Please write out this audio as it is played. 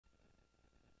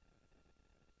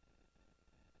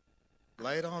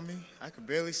light on me? I can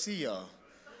barely see y'all.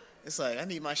 It's like I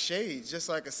need my shades just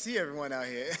so I can see everyone out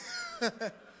here. All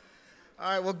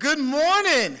right, well, good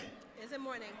morning. Is it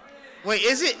morning? Wait,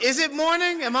 is it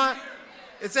morning?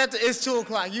 It's 2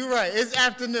 o'clock. You're right. It's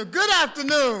afternoon. Good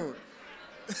afternoon.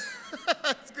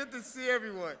 It's good to see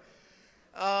everyone.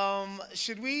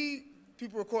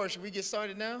 People record, should we get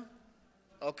started now?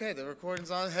 Okay, the recording's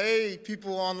on. Hey,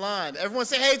 people online. Everyone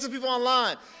say hey to people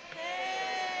online.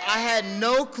 Hey. I had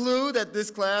no clue that this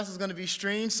class was going to be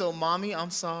streamed, so Mommy, I'm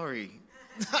sorry.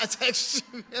 I text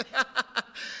you.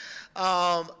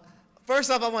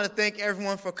 First off, I want to thank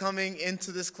everyone for coming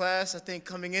into this class. I think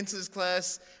coming into this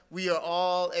class, we are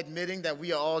all admitting that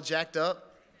we are all jacked up.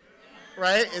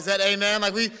 Right? Is that amen?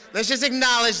 Let's just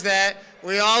acknowledge that.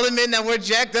 We all admit that we're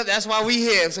jacked up. That's why we're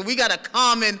here. So we got a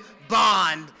common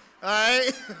bond, all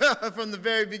right, from the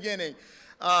very beginning.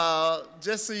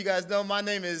 Just so you guys know, my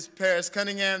name is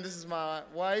Cunningham. This is my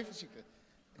wife.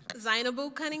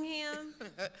 Zainabu Cunningham.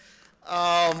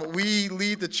 We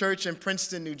lead the church in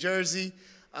Princeton, New Jersey,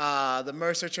 the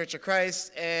Mercer Church of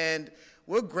Christ, and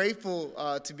we're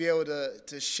grateful to be able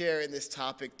to share in this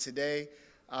topic today.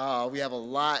 We have a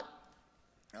lot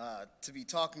to be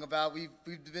talking about. We've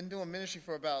been doing ministry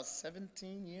for about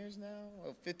 17 years now,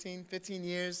 or 15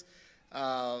 years.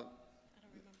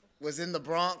 Was in the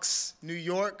Bronx, New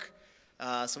York.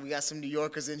 So we got some New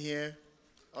Yorkers in here.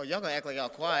 Oh, y'all gonna act like y'all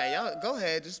quiet. Y'all go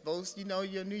ahead, just boast. You know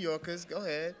you're New Yorkers. Go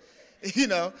ahead.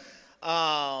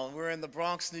 We're in the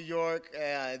Bronx, New York,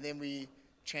 and then we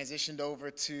transitioned over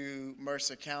to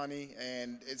Mercer County,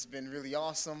 and it's been really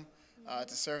awesome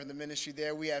to serve in the ministry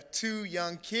there. We have 2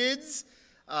 young kids.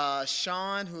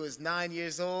 Sean, who is 9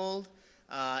 years old,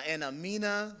 and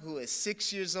Amina, who is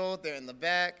 6 years old. They're in the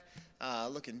back,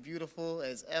 looking beautiful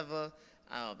as ever.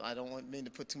 I don't mean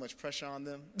to put too much pressure on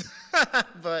them.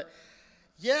 But,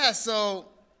 yeah, so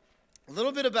a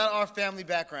little bit about our family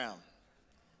background.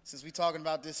 Since we're talking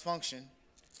about dysfunction,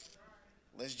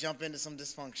 let's jump into some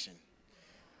dysfunction.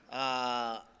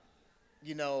 I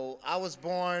was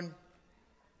born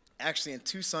actually in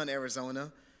Tucson,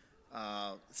 Arizona.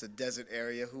 It's a desert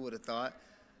area. Who would have thought?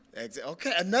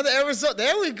 Okay, another Arizona.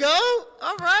 There we go.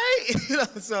 All right.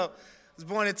 So I was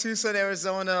born in Tucson,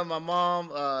 Arizona. My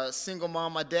mom, single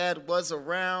mom. My dad was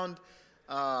around,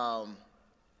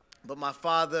 but my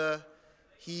father,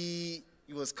 he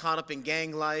was caught up in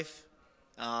gang life.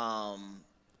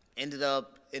 Ended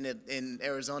up in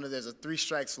Arizona. There's a 3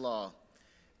 strikes law,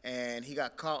 and he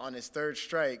got caught on his 3rd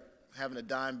strike having a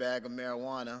dime bag of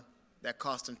marijuana that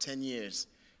cost him 10 years.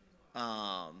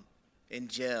 In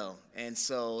jail. And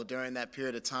so during that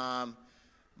period of time,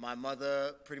 my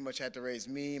mother pretty much had to raise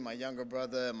me, my younger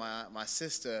brother, and my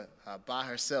sister by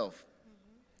herself.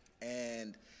 Mm-hmm.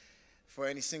 And for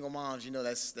any single moms,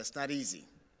 that's not easy.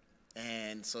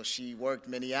 And so she worked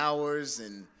many hours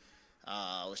and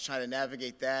was trying to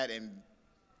navigate that. And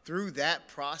through that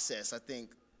process, I think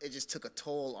it just took a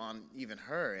toll on even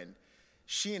her. And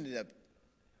she ended up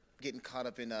getting caught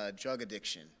up in drug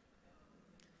addiction.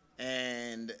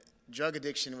 And drug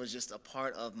addiction was just a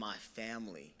part of my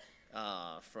family,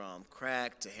 from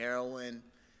crack to heroin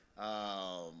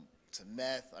to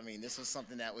meth. I mean, this was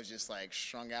something that was just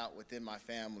strung out within my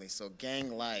family. So gang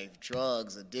life,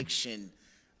 drugs, addiction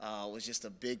was just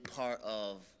a big part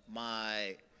of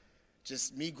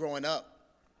me growing up.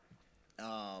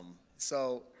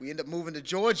 So we ended up moving to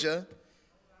Georgia.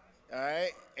 All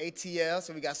right, ATL.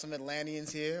 So we got some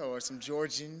Atlanteans here or some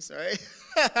Georgians, all right?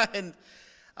 And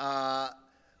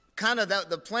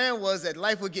the plan was that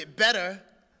life would get better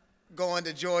going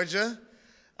to Georgia.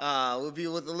 We'll be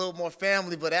with a little more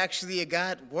family, but actually it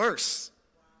got worse.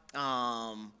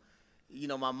 My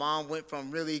mom went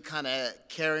from really kind of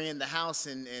carrying the house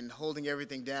and holding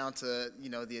everything down to,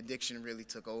 the addiction really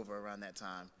took over around that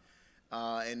time.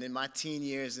 And in my teen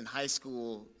years in high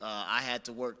school, I had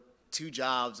to work 2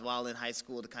 jobs while in high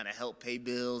school to kind of help pay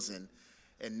bills and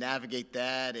navigate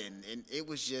that, and it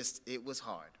was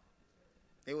hard.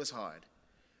 It was hard.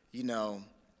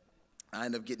 I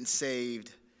ended up getting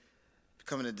saved,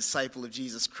 becoming a disciple of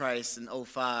Jesus Christ in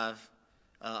 2005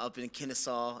 up in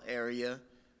Kennesaw area,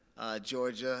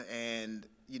 Georgia, and,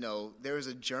 there was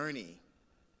a journey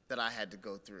that I had to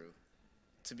go through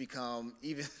to become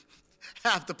even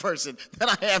half the person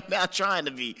that I am now trying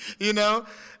to be,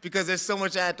 because there's so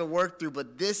much I had to work through,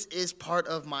 but this is part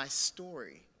of my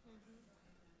story.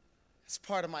 It's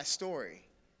part of my story.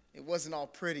 It wasn't all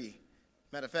pretty.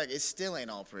 Matter of fact, it still ain't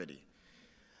all pretty.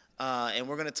 And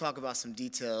we're going to talk about some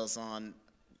details on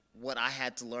what I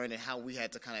had to learn and how we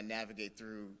had to kind of navigate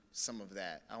through some of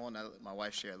that. I want to let my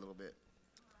wife share a little bit.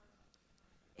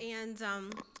 And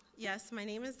yes, my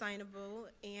name is Zainabu,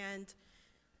 and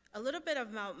A little bit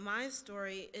about my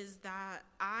story is that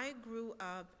I grew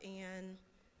up and,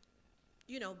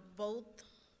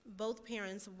 both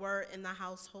parents were in the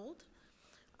household,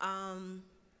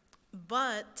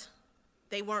 but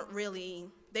they weren't really,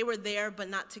 they were there but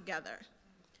not together.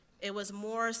 It was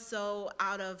more so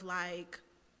out of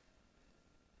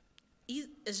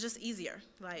it's just easier.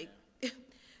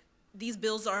 These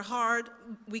bills are hard,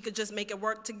 we could just make it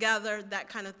work together, that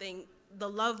kind of thing. The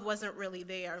love wasn't really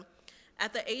there.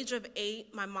 At the age of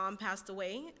 8, my mom passed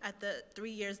away.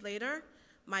 3 years later,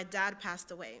 my dad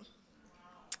passed away.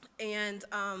 And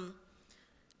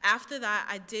after that,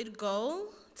 I did go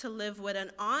to live with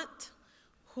an aunt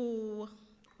who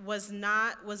was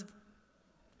not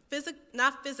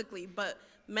physically, but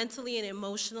mentally and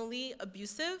emotionally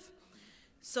abusive.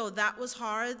 So that was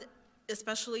hard,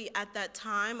 especially at that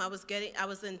time. I was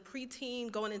in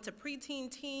preteen, going into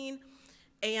preteen, teen,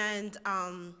 and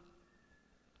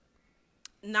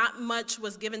not much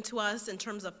was given to us in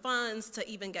terms of funds to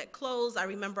even get clothes. I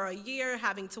remember a year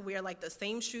having to wear the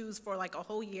same shoes for a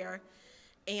whole year,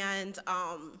 and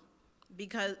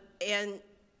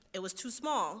it was too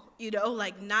small,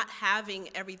 not having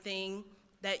everything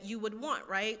that you would want,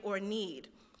 right, or need.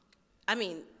 I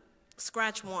mean,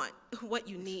 scratch want, what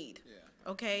you need,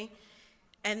 okay?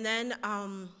 And then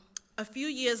a few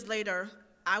years later,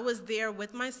 I was there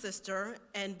with my sister,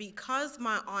 and because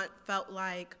my aunt felt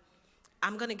like,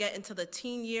 I'm gonna get into the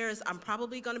teen years, I'm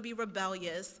probably gonna be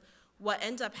rebellious, what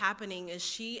ended up happening is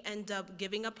she ended up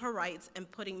giving up her rights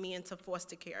and putting me into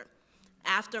foster care.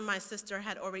 After my sister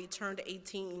had already turned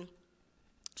 18,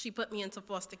 she put me into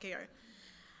foster care.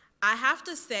 I have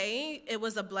to say it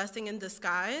was a blessing in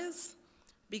disguise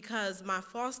because my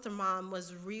foster mom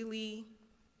was really,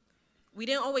 we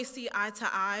didn't always see eye to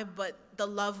eye, but the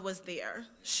love was there.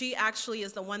 She actually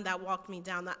is the one that walked me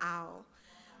down the aisle.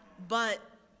 But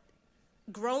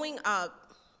growing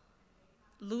up,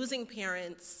 losing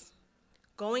parents,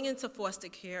 going into foster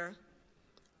care,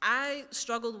 I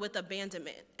struggled with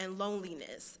abandonment and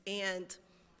loneliness. And,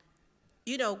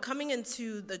 coming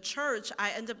into the church,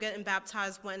 I ended up getting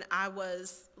baptized when I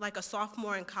was a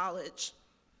sophomore in college.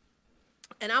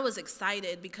 And I was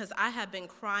excited because I had been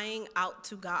crying out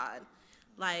to God,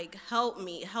 help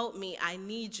me, I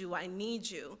need you, I need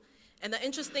you. And the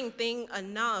interesting thing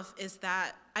enough is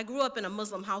that I grew up in a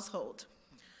Muslim household,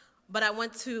 but I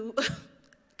went to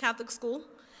Catholic school.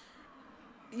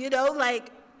 It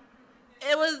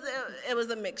was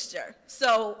a mixture.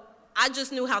 So I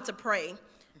just knew how to pray.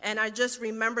 And I just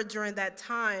remember during that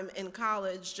time in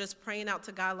college, just praying out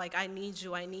to God, I need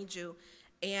you, I need you.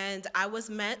 And I was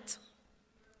met.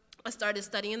 I started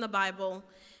studying the Bible,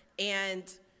 and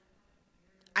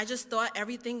I just thought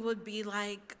everything would be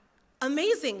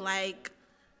amazing. I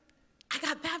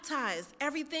got baptized.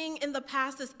 Everything in the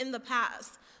past is in the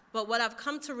past. But what I've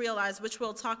come to realize, which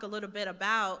we'll talk a little bit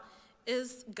about,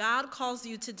 is God calls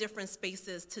you to different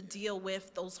spaces to deal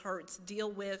with those hurts,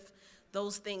 deal with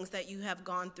those things that you have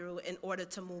gone through in order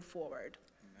to move forward.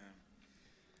 Amen.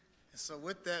 So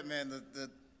with that, man,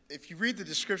 if you read the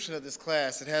description of this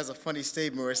class, it has a funny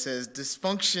statement where it says,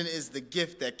 dysfunction is the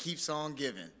gift that keeps on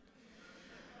giving.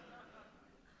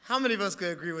 How many of us could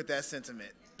agree with that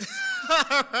sentiment?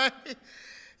 All right?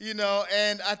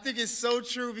 And I think it's so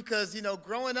true because,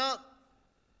 growing up,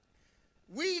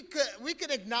 we could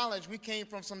acknowledge we came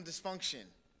from some dysfunction,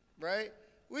 right?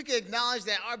 We could acknowledge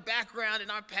that our background and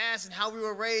our past and how we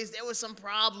were raised, there were some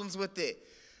problems with it.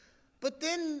 But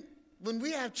then when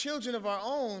we have children of our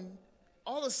own,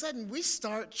 all of a sudden we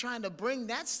start trying to bring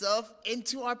that stuff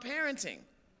into our parenting.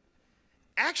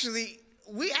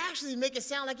 We actually make it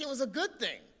sound like it was a good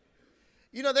thing.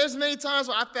 There's many times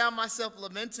where I found myself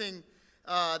lamenting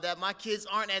that my kids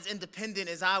aren't as independent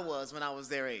as I was when I was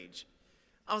their age.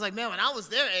 I was like, man, when I was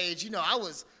their age, I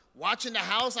was watching the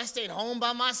house. I stayed home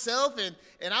by myself, and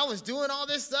I was doing all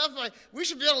this stuff. We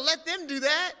should be able to let them do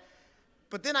that.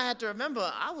 But then I had to remember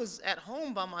I was at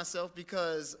home by myself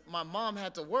because my mom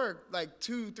had to work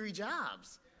 2-3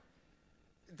 jobs.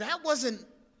 That wasn't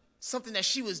something that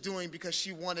she was doing because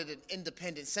she wanted an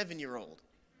independent 7-year-old.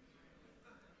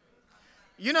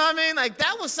 You know what I mean?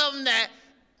 That was something that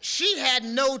she had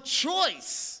no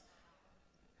choice.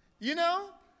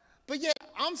 But yet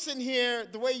I'm sitting here,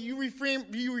 the way you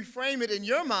reframe it in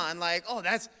your mind,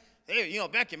 hey,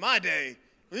 back in my day,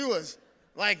 we was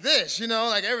like this,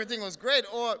 everything was great.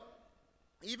 Or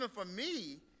even for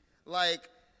me,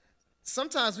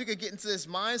 sometimes we could get into this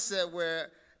mindset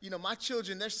where, my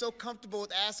children, they're so comfortable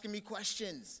with asking me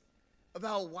questions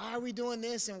about why are we doing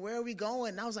this and where are we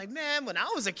going. And I was like, man, when I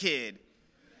was a kid,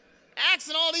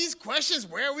 asking all these questions.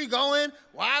 Where are we going?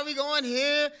 Why are we going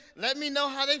here? Let me know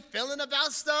how they feeling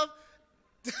about stuff.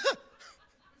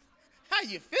 How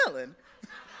you feeling?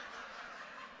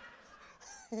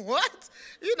 What?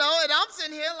 You know, and I'm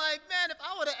sitting here like, man, if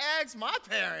I would have asked my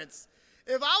parents,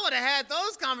 if I would have had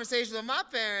those conversations with my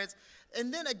parents,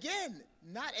 and then again,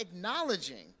 not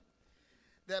acknowledging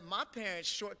that my parents'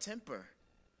 short temper,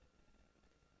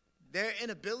 their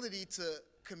inability to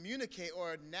communicate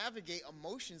or navigate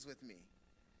emotions with me,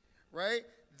 right?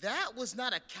 That was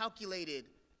not a calculated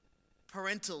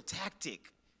parental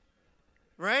tactic,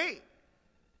 right?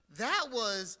 That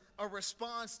was a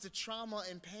response to trauma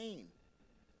and pain.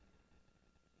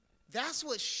 That's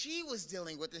what she was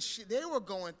dealing with and they were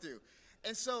going through.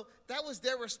 And so that was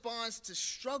their response to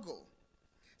struggle.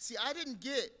 See, I didn't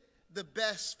get the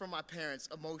best from my parents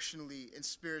emotionally and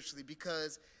spiritually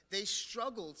because they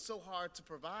struggled so hard to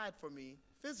provide for me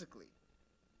physically.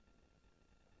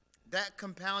 That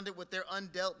compounded with their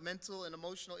undealt mental and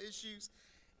emotional issues,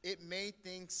 it made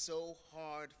things so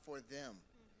hard for them.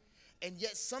 And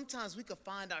yet sometimes we could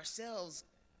find ourselves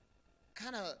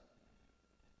kind of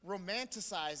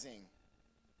romanticizing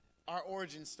our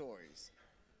origin stories,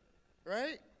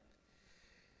 right?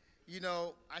 You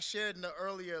know, I shared in the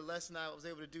earlier lesson I was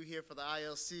able to do here for the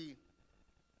ILC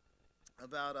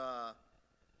about,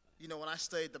 you know, when I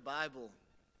studied the Bible,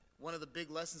 one of the big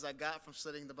lessons I got from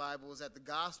studying the Bible is that the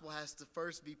gospel has to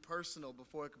first be personal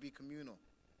before it could be communal.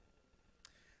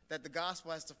 That the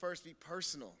gospel has to first be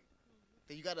personal,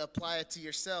 that you got to apply it to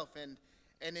yourself.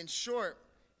 And in short,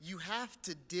 you have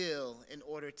to deal in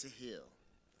order to heal.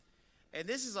 And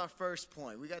this is our first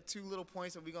point. We got two little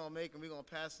points that we're going to make, and we're going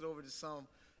to pass it over to some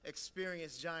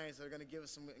experienced giants that are going to give us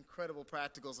some incredible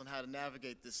practicals on how to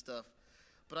navigate this stuff.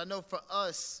 But I know for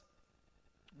us,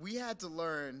 we had to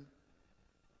learn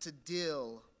to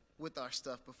deal with our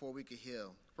stuff before we could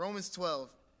heal. Romans 12,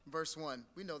 verse 1,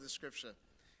 we know this scripture.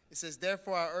 It says,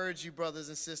 "Therefore I urge you, brothers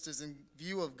and sisters, in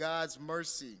view of God's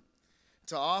mercy,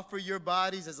 to offer your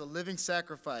bodies as a living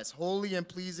sacrifice, holy and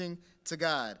pleasing to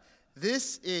God.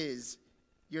 This is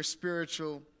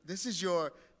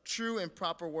your true and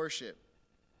proper worship.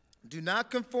 Do not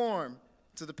conform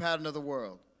to the pattern of the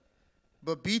world,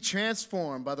 but be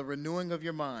transformed by the renewing of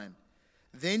your mind.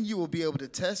 Then you will be able to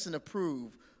test and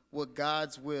approve what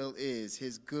God's will is,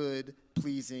 his good,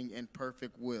 pleasing, and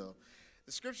perfect will."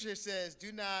 The scripture here says,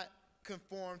 do not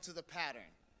conform to the pattern.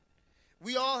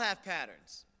 We all have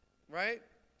patterns, right?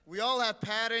 We all have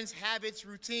patterns, habits,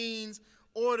 routines,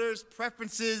 orders,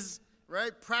 preferences,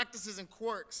 right? Practices and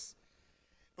quirks.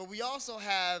 But we also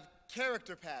have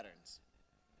character patterns.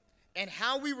 And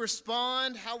how we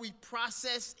respond, how we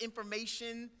process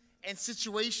information and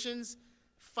situations,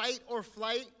 fight or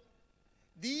flight,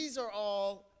 these are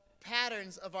all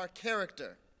patterns of our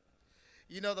character.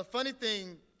 You know, the funny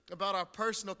thing about our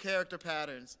personal character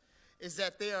patterns is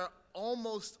that they are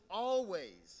almost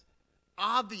always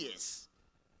obvious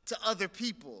to other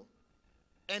people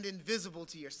and invisible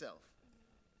to yourself.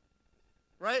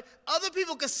 Right? Other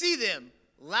people can see them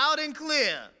loud and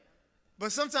clear,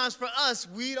 but sometimes for us,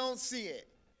 we don't see it.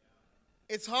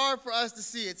 It's hard for us to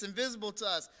see. It's invisible to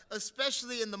us,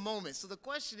 especially in the moment. So the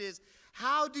question is,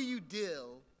 how do you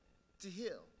deal to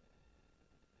heal?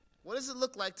 What does it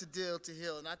look like to deal to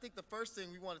heal? And I think the first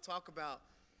thing we want to talk about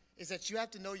is that you have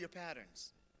to know your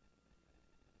patterns.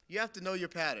 You have to know your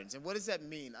patterns. And what does that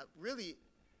mean? Really,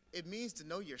 it means to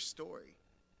know your story.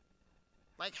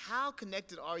 Like, how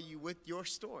connected are you with your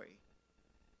story?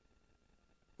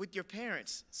 With your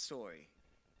parents' story?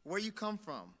 Where you come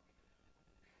from?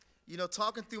 You know,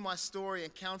 talking through my story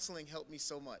and counseling helped me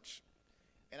so much.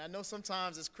 And I know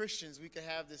sometimes as Christians, we can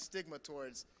have this stigma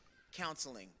towards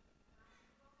counseling.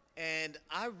 And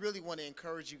I really want to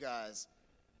encourage you guys.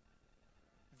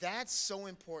 That's so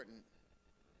important.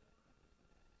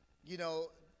 You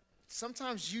know,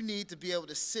 sometimes you need to be able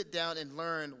to sit down and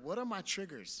learn, what are my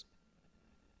triggers?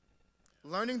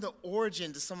 Learning the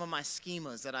origin to some of my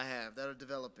schemas that I have that are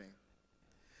developing.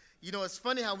 You know, it's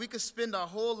funny how we could spend our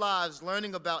whole lives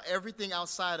learning about everything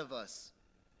outside of us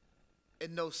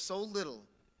and know so little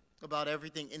about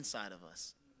everything inside of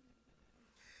us.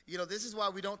 You know, this is why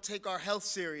we don't take our health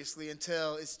seriously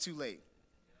until it's too late.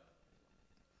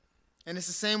 And it's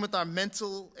the same with our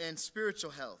mental and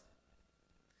spiritual health.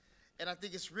 And I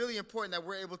think it's really important that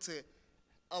we're able to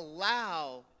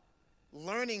allow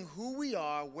learning who we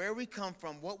are, where we come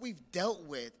from, what we've dealt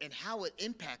with, and how it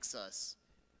impacts us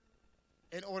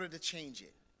in order to change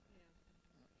it.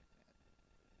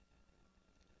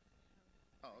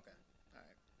 Oh, okay. All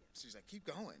right. She's like, keep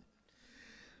going.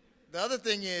 The other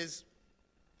thing is,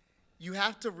 you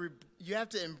have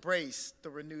to embrace the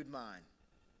renewed mind.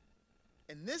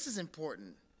 And this is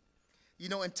important. You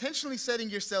know, intentionally setting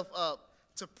yourself up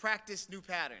to practice new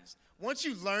patterns. Once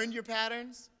you learn your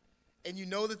patterns and you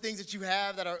know the things that you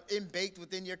have that are baked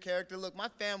within your character. Look, my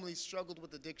family struggled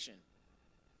with addiction.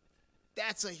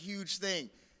 That's a huge thing.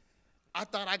 I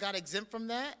thought I got exempt from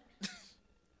that.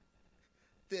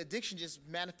 The addiction just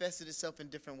manifested itself in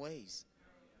different ways.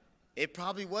 It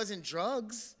probably wasn't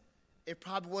drugs. It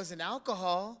probably wasn't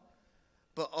alcohol.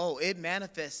 But, it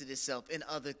manifested itself in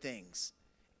other things.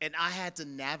 And I had to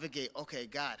navigate, okay,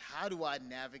 God, how do I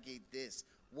navigate this?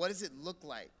 What does it look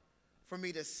like for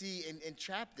me to see and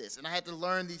trap this? And I had to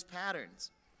learn these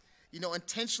patterns. You know,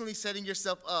 intentionally setting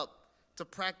yourself up to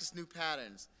practice new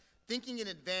patterns. Thinking in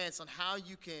advance on how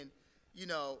you can,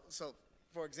 so,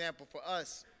 for example, for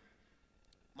us,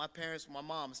 my parents, my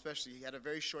mom especially, had a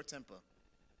very short temper.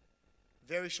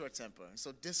 Very short temper. And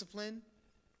so discipline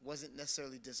wasn't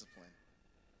necessarily discipline.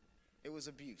 It was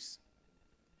abuse.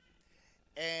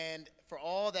 And for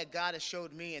all that God has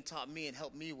showed me and taught me and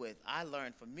helped me with, I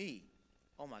learned for me,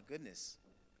 oh my goodness,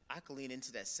 I could lean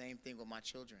into that same thing with my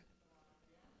children.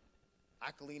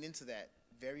 I could lean into that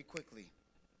very quickly.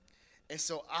 And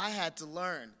so I had to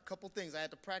learn a couple things. I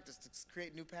had to practice to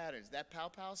create new patterns. That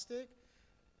pow-pow stick,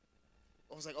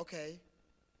 I was like, okay,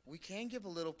 we can give a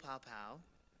little pow-pow,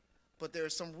 but there are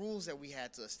some rules that we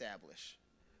had to establish.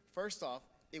 First off,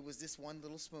 it was this one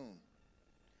little spoon.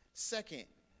 Second,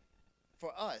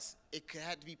 for us, it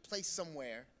had to be placed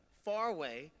somewhere far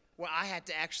away where I had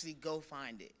to actually go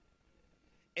find it.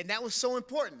 And that was so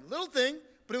important. Little thing,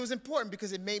 but it was important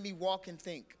because it made me walk and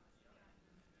think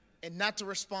and not to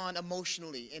respond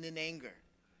emotionally and in anger.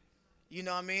 You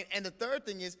know what I mean? And the third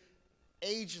thing is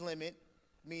age limit,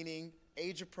 meaning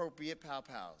age-appropriate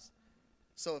pow-pows.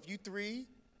 So if you 3,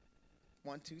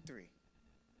 1, 2, 3.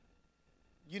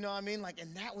 You know what I mean? Like,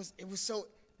 and that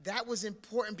was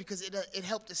important because it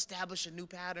helped establish a new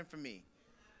pattern for me.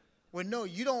 Where no,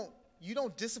 you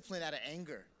don't discipline out of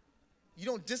anger. You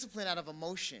don't discipline out of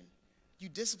emotion. You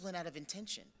discipline out of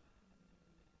intention.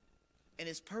 And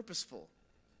it's purposeful.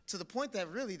 To the point that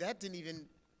really that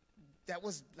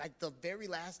was like the very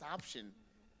last option,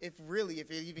 if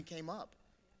it even came up.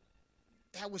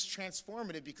 That was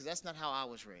transformative because that's not how I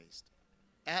was raised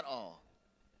at all.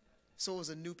 So it was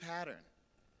a new pattern.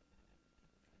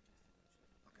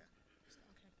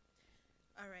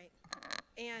 All right.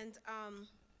 And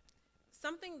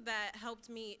something that helped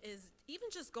me is even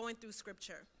just going through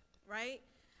scripture, right?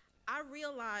 I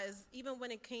realized even when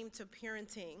it came to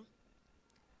parenting,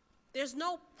 there's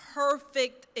no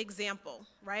perfect example,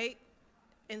 right,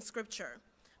 in scripture.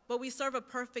 But we serve a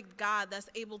perfect God that's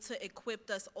able to equip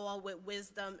us all with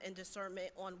wisdom and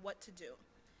discernment on what to do.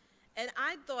 And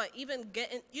I thought even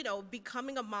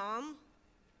becoming a mom,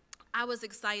 I was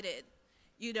excited,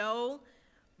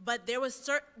 But there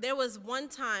was one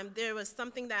time, there was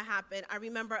something that happened. I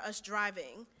remember us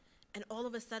driving, and all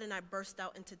of a sudden I burst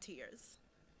out into tears.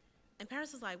 And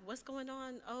Paris was like, what's going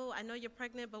on? Oh, I know you're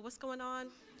pregnant, but what's going on?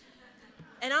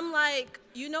 And I'm like,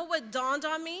 you know what dawned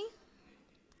on me?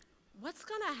 What's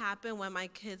gonna happen when my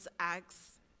kids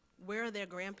ask, where are their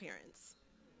grandparents?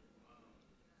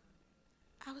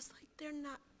 I was like,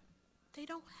 they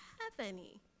don't have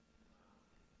any.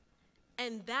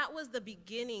 And that was the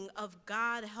beginning of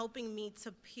God helping me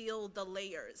to peel the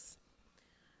layers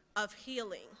of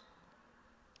healing,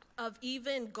 of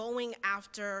even going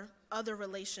after other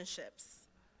relationships.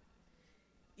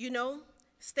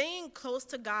 Staying close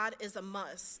to God is a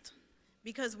must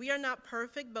because we are not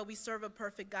perfect, but we serve a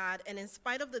perfect God. And in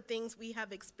spite of the things we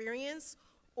have experienced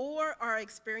or are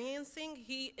experiencing,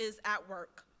 He is at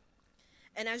work.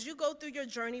 And as you go through your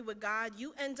journey with God,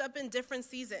 you end up in different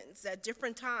seasons at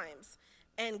different times.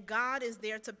 And God is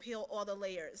there to peel all the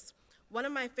layers. One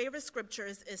of my favorite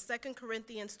scriptures is 2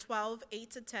 Corinthians 12,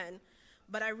 8-10,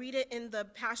 but I read it in the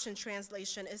Passion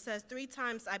Translation. It says, 3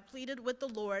 times I pleaded with the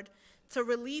Lord to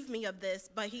relieve me of this,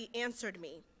 but He answered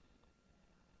me.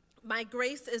 My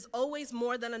grace is always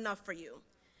more than enough for you,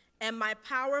 and my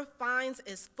power finds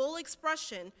its full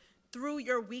expression through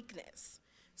your weakness.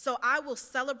 So I will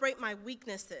celebrate my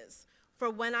weaknesses. For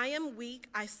when I am weak,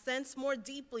 I sense more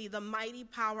deeply the mighty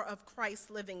power of Christ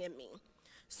living in me.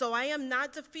 So I am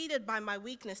not defeated by my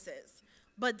weaknesses,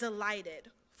 but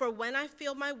delighted. For when I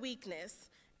feel my weakness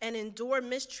and endure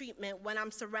mistreatment, when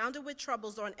I'm surrounded with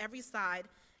troubles on every side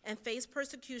and face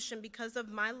persecution because of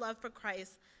my love for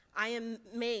Christ, I am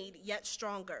made yet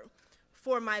stronger.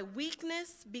 For my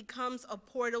weakness becomes a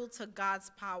portal to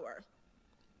God's power.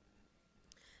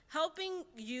 Helping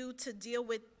you to deal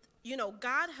with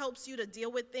God helps you to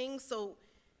deal with things so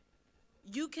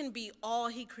you can be all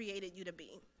He created you to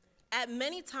be. At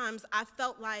many times, I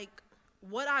felt like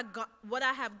what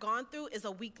I have gone through is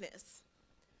a weakness.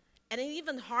 And it's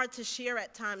even hard to share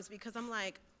at times because I'm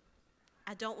like,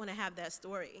 I don't want to have that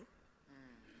story.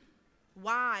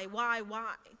 Why?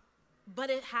 But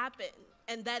it happened,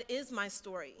 and that is my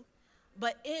story.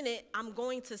 But in it, I'm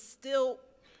going to still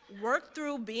work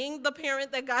through being the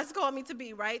parent that God's called me to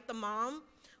be, right? The mom.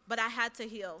 But I had to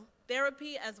heal.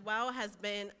 Therapy as well has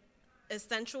been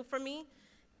essential for me.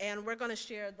 And we're going to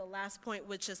share the last point,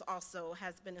 which is also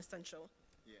has been essential.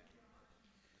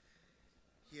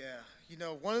 Yeah. You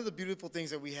know, one of the beautiful things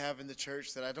that we have in the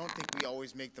church that I don't think we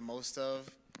always make the most of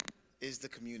is the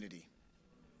community.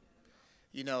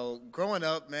 You know, growing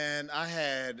up, man, I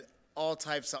had all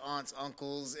types of aunts,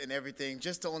 uncles, and everything,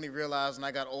 just to only realize when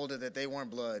I got older that they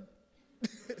weren't blood.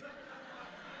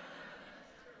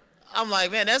 I'm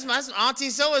like, man, that's my auntie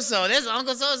so-and-so, that's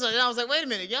uncle so-and-so. And I was like, wait a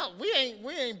minute, yo, we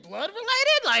ain't blood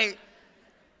related? Like,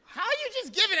 how are you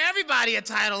just giving everybody a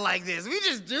title like this? We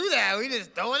just do that. We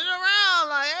just throwing it around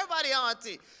like everybody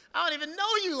auntie. I don't even know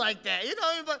you like that, you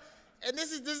know. But and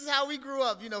this is how we grew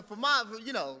up, you know.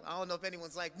 I don't know if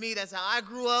anyone's like me. That's how I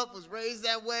grew up, was raised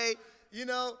that way, you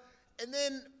know. And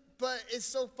then, but it's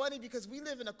so funny because we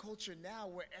live in a culture now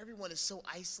where everyone is so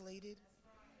isolated.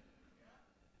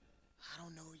 I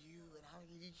don't know you, and how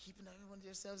you keeping everyone to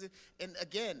yourselves. And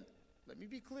again, let me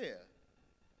be clear.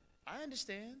 I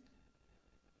understand.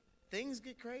 Things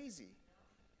get crazy.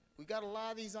 We got a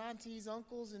lot of these aunties,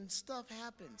 uncles, and stuff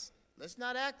happens. Let's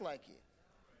not act like it.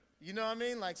 You know what I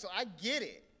mean? Like, so I get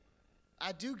it.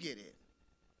 I do get it.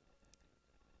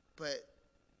 But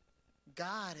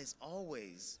God's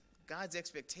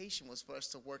expectation was for us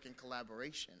to work in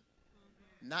collaboration,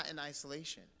 not in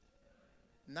isolation.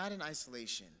 Not in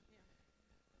isolation.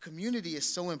 Community is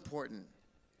so important.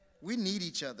 We need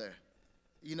each other.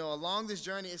 You know, along this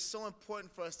journey, it's so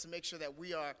important for us to make sure that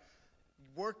we are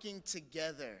working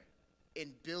together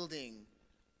in building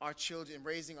our children,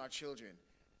 raising our children,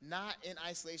 not in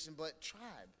isolation, but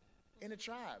in a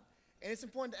tribe. And it's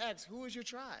important to ask, who is your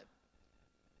tribe?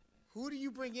 Who do you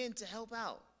bring in to help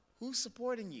out? Who's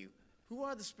supporting you? Who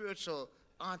are the spiritual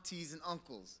aunties and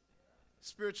uncles,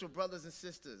 spiritual brothers and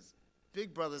sisters,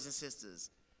 big brothers and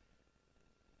sisters?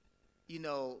 You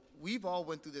know, we've all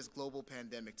went through this global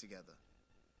pandemic together.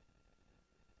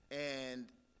 And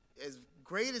as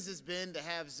great as it's been to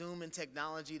have Zoom and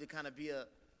technology to kind of be a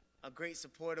great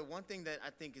supporter, one thing that I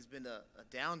think has been a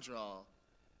down draw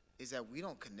is that we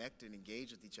don't connect and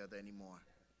engage with each other anymore.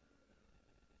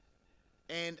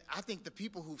 And I think the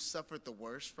people who've suffered the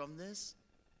worst from this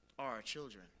are our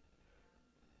children.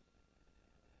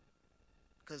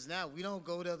 Because now we don't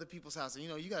go to other people's houses. You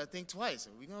know, you got to think twice.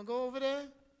 Are we going to go over there?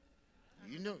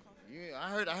 You know,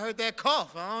 I heard that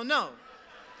cough. I don't know.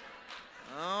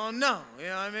 You know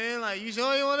what I mean? Like, you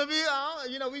sure you want to be?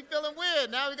 You know, we feeling weird.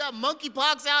 Now we got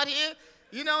monkeypox out here.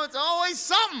 You know, it's always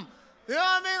something. You know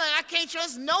what I mean? Like, I can't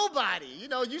trust nobody. You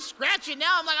know, you scratching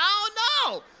now. I'm like, I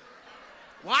don't know.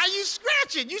 Why are you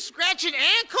scratching? You scratching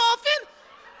and coughing?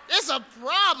 It's a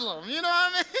problem. You know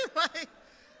what I mean? Like,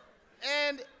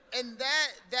 and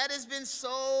that has been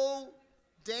so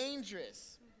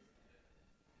dangerous.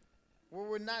 Where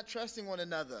we're not trusting one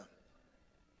another.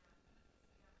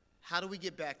 How do we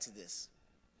get back to this?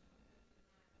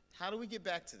 How do we get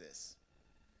back to this?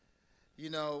 You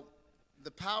know,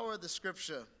 the power of the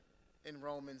scripture in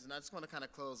Romans, and I just want to kind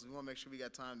of close. We want to make sure we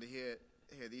got time to hear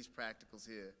these practicals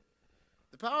here.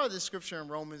 The power of the scripture in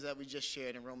Romans that we just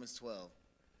shared in Romans 12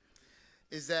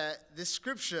 is that this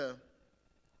scripture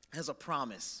has a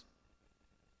promise.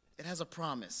 It has a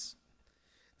promise.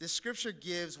 This scripture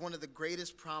gives one of the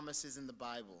greatest promises in the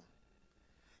Bible.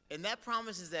 And that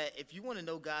promise is that if you want to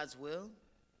know God's will,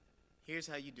 here's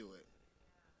how you do it.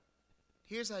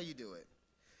 Here's how you do it.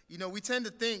 You know, we tend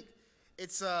to think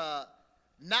it's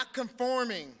not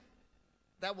conforming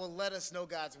that will let us know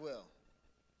God's will,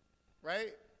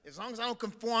 right? As long as I don't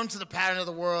conform to the pattern of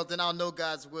the world, then I'll know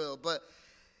God's will. But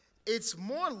it's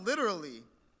more literally,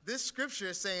 this scripture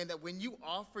is saying that when you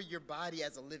offer your body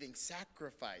as a living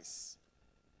sacrifice,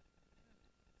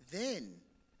 then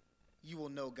you will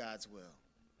know God's will.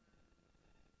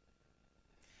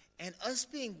 And us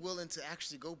being willing to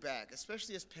actually go back,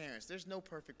 especially as parents, there's no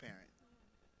perfect parent.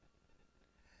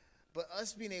 But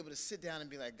us being able to sit down and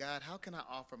be like, God, how can I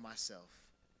offer myself,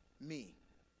 me?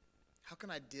 How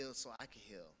can I deal so I can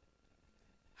heal?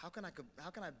 How can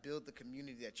I build the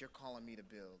community that you're calling me to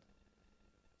build?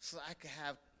 So I can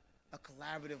have a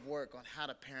collaborative work on how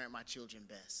to parent my children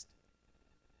best.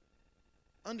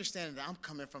 Understanding that I'm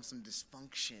coming from some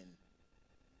dysfunction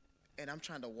and I'm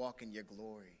trying to walk in your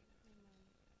glory.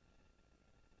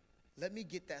 Let me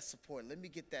get that support. Let me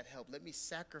get that help. Let me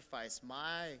sacrifice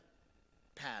my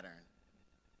pattern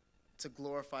to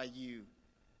glorify you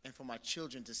and for my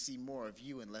children to see more of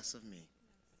you and less of me.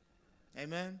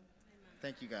 Amen? Amen.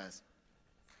 Thank you, guys.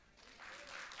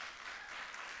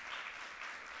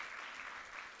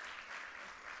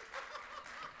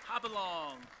 Hop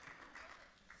along.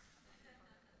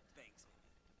 Thanks.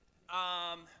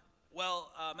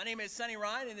 My name is Sonny,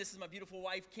 Rhyne, and this is my beautiful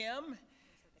wife, Kim.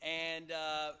 And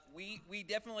we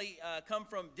definitely come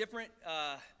from different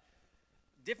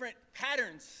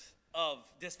patterns of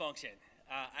dysfunction.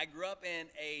 I grew up in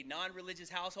a non-religious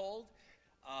household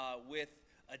with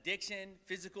addiction,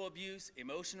 physical abuse,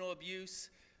 emotional abuse,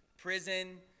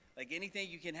 prison, like anything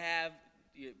you can have.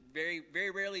 Very, very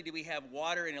rarely do we have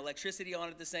water and electricity on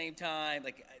at the same time.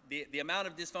 Like the amount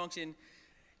of dysfunction,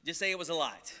 just say it was a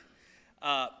lot.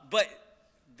 But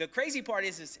the crazy part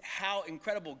is how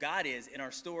incredible God is in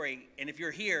our story. And if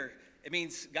you're here, it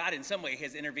means God in some way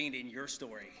has intervened in your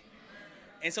story.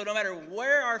 And so no matter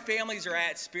where our families are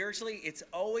at spiritually, it's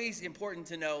always important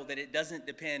to know that it doesn't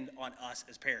depend on us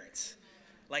as parents.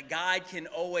 Like God can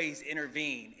always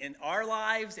intervene in our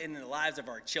lives and in the lives of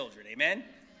our children. Amen?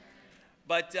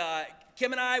 But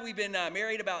Kim and I, we've been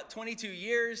married about 22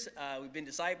 years. We've been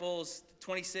disciples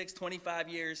 26, 25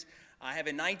 years. I have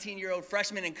a 19-year-old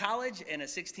freshman in college and a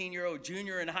 16-year-old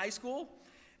junior in high school.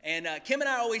 And Kim and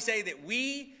I always say that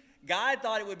God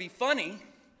thought it would be funny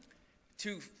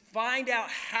to find out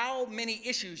how many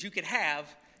issues you could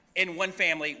have in one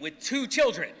family with 2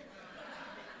 children.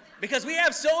 Because we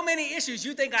have so many issues,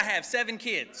 you think I have 7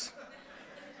 kids.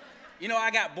 You know,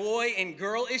 I got boy and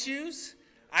girl issues.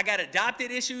 I got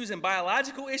adopted issues and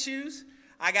biological issues.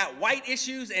 I got white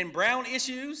issues and brown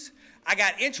issues. I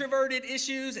got introverted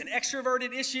issues and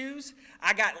extroverted issues.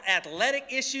 I got athletic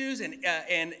issues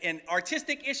and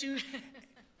artistic issues.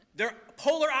 They're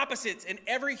polar opposites in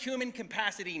every human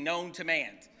capacity known to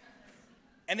man.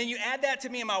 And then you add that to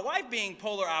me and my wife being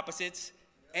polar opposites,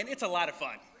 and it's a lot of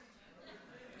fun.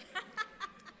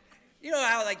 You know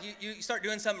how like you start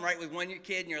doing something right with one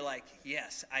kid and you're like,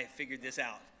 yes, I figured this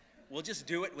out. We'll just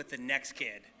do it with the next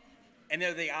kid. And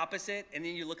they're the opposite, and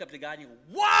then you look up to God and you go,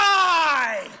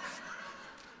 why?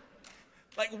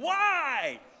 Like,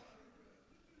 why?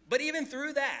 But even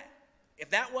through that, if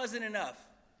that wasn't enough,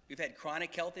 we've had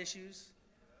chronic health issues,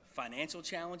 financial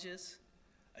challenges,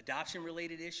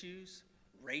 adoption-related issues,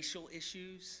 racial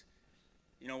issues.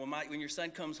 You know, when your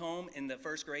son comes home in the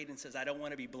 1st grade and says, I don't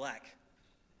want to be black,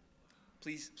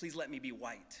 please let me be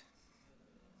white.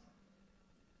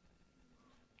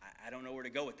 I don't know where to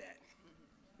go with that.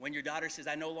 When your daughter says,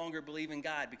 I no longer believe in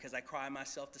God because I cry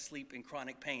myself to sleep in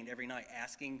chronic pain every night,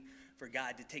 asking for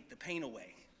God to take the pain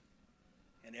away.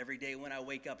 And every day when I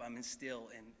wake up, I'm still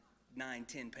in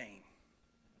 9-10 pain.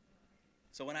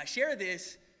 So when I share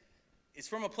this, it's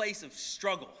from a place of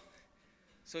struggle.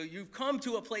 So you've come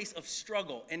to a place of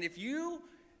struggle. And if you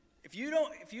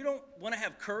don't want to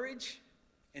have courage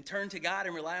and turn to God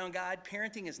and rely on God,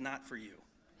 parenting is not for you.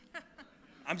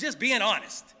 I'm just being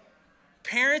honest.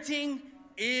 Parenting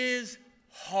is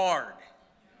hard.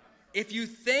 If you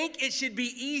think it should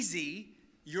be easy,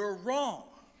 you're wrong.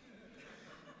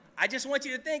 I just want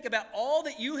you to think about all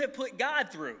that you have put God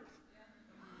through.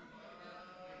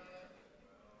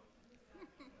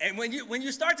 And when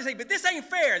you start to say, but this ain't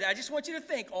fair, I just want you to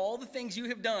think all the things you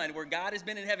have done where God has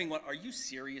been in heaven going, are you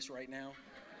serious right now?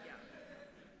 Yeah.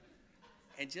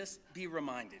 And just be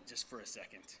reminded just for a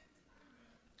second.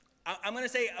 I'm going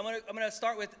to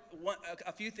start with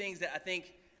a few things that I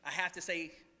think I have to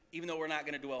say, even though we're not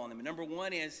going to dwell on them. Number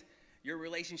one is your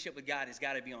relationship with God has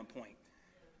got to be on point.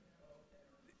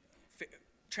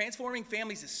 Transforming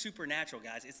families is supernatural,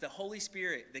 guys. It's the Holy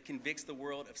Spirit that convicts the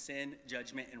world of sin,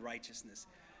 judgment, and righteousness.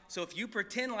 So if you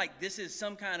pretend like this is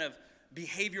some kind of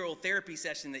behavioral therapy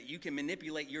session that you can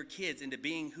manipulate your kids into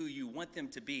being who you want them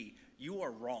to be, you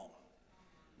are wrong.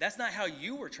 That's not how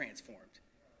you were transformed.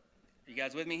 You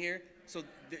guys with me here? So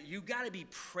you got to be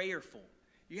prayerful.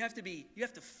 You have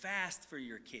to fast for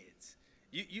your kids.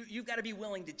 You've got to be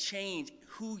willing to change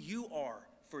who you are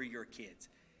for your kids.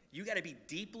 You got to be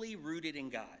deeply rooted in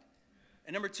God.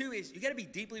 And number two is you got to be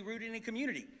deeply rooted in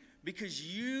community because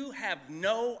you have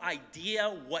no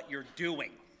idea what you're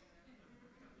doing.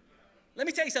 Let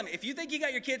me tell you something. If you think you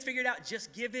got your kids figured out,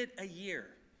 just give it a year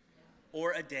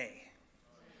or a day.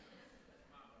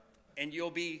 And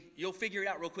you'll figure it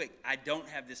out real quick. I don't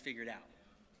have this figured out.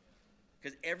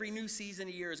 Because every new season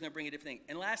a year is going to bring a different thing.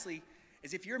 And lastly,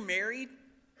 is if you're married,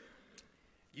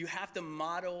 you have to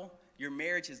model, your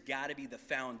marriage has got to be the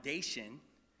foundation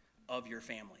of your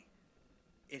family.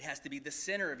 It has to be the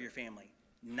center of your family,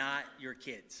 not your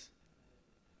kids.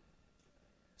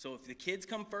 So if the kids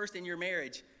come first in your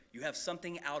marriage, you have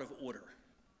something out of order.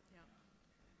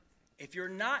 If you're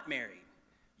not married,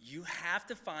 you have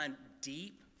to find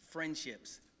deep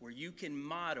friendships where you can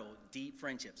model deep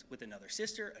friendships with another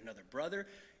sister, another brother.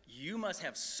 You must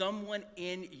have someone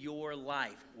in your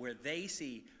life where they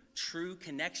see true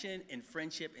connection and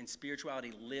friendship and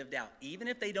spirituality lived out, even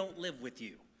if they don't live with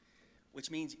you,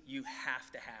 which means you have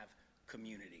to have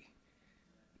community.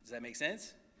 Does that make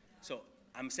sense? So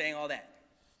I'm saying all that.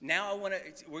 Now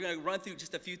we're going to run through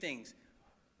just a few things.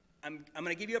 I'm going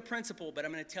to give you a principle, but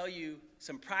I'm going to tell you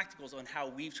some practicals on how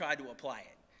we've tried to apply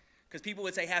it. Because people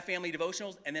would say have family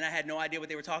devotionals, and then I had no idea what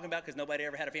they were talking about because nobody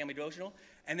ever had a family devotional.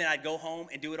 And then I'd go home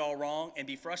and do it all wrong and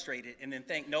be frustrated and then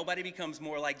think nobody becomes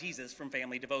more like Jesus from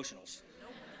family devotionals.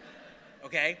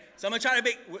 Okay? So I'm going to try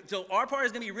to so our part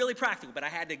is going to be really practical, but I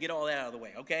had to get all that out of the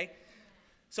way, okay?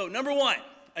 So number one,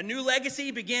 a new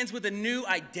legacy begins with a new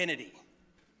identity.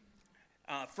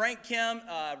 Frank Kim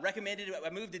recommended it. I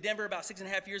moved to Denver about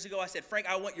 6.5 years ago. I said, Frank,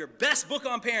 I want your best book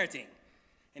on parenting.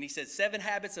 And he said, 7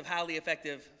 Habits of Highly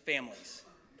Effective Families.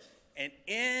 And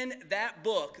in that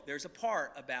book, there's a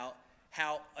part about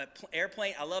how an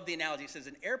airplane, I love the analogy. It says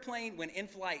an airplane, when in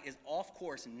flight, is off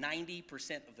course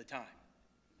 90% of the time.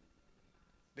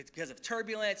 Because of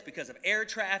turbulence, because of air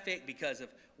traffic, because of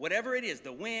whatever it is,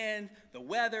 the wind, the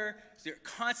weather, so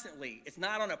constantly, it's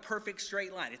not on a perfect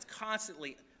straight line. It's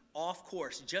constantly off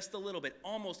course just a little bit,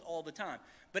 almost all the time.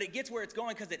 But it gets where it's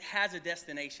going because it has a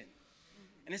destination.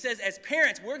 And it says, as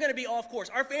parents, we're going to be off course.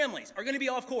 Our families are going to be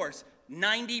off course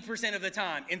 90% of the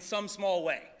time in some small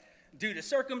way due to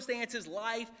circumstances,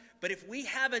 life. But if we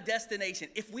have a destination,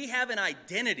 if we have an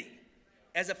identity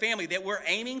as a family that we're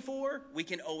aiming for, we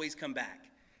can always come back.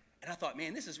 And I thought,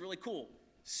 man, this is really cool.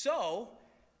 So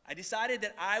I decided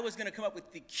that I was going to come up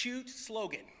with the cute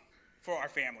slogan for our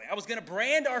family. I was going to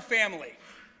brand our family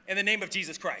in the name of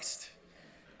Jesus Christ.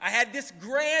 I had this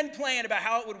grand plan about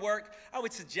how it would work. I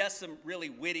would suggest some really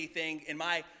witty thing, and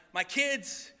my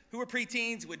kids who were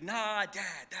preteens would nod,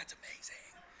 Dad, that's amazing.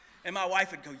 And my wife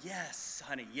would go, yes,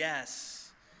 honey,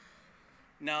 yes.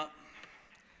 No,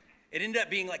 it ended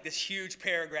up being like this huge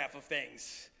paragraph of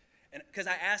things. And because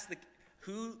I asked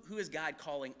who is God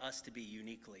calling us to be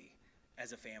uniquely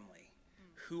as a family?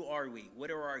 Who are we? What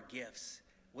are our gifts?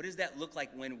 What does that look like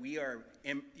when we are,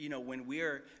 when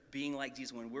we're being like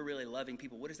Jesus, when we're really loving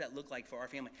people? What does that look like for our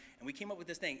family? And we came up with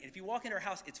this thing. And if you walk into our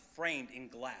house, it's framed in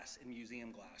glass, in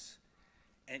museum glass.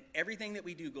 And everything that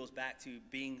we do goes back to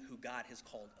being who God has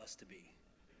called us to be.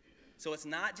 So it's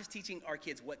not just teaching our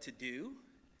kids what to do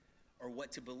or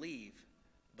what to believe,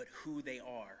 but who they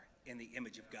are in the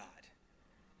image of God.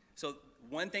 So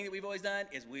one thing that we've always done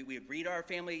is we read our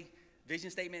family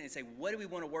vision statement and say, what do we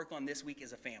want to work on this week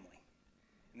as a family?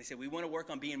 And they said, we want to work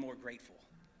on being more grateful.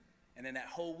 And then that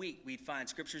whole week, we'd find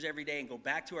scriptures every day and go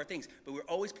back to our things. But we're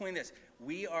always pointing this.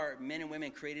 We are men and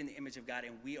women created in the image of God,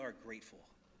 and we are grateful.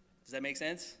 Does that make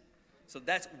sense? So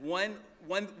that's one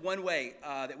way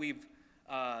that we've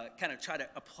kind of tried to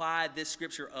apply this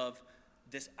scripture of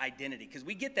this identity. Because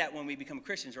we get that when we become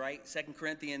Christians, right? 2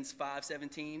 Corinthians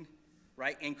 5:17,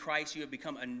 right? In Christ, you have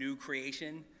become a new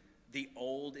creation. The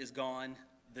old is gone.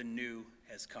 The new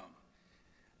has come.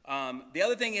 The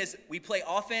other thing is we play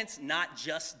offense, not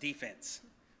just defense,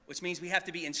 which means we have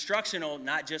to be instructional,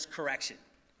 not just correction.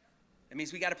 It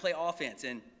means we got to play offense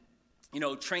and,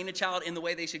 train a child in the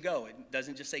way they should go. It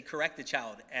doesn't just say correct the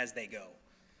child as they go.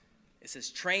 It says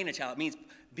train a child. It means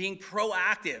being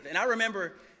proactive. And I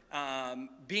remember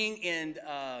being in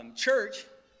church,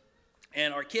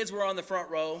 and our kids were on the front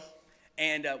row,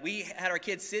 and we had our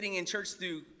kids sitting in church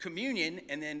through communion,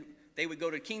 and then they would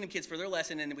go to Kingdom Kids for their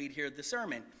lesson, and we'd hear the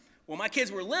sermon. Well, my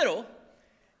kids were little,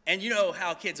 and you know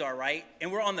how kids are, right?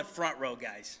 And we're on the front row,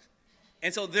 guys.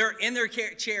 And so they're in their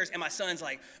chairs, and my son's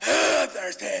like,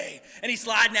 Thursday. And he's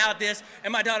sliding out this,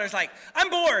 and my daughter's like, I'm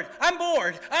bored. And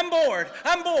I'm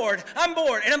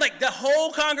like, the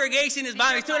whole congregation is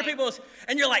behind me, 200 people,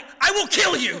 and you're like, I will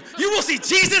kill you. You will see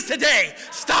Jesus today.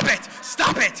 Stop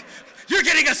it. You're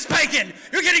getting a spanking.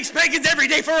 You're getting spankings every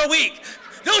day for a week.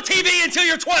 No TV until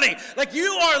you're 20. Like, you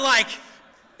are like,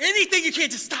 anything you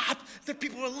can't just stop. The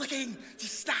people are looking.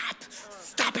 Just stop.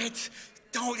 Stop it.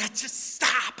 Don't, just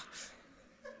stop.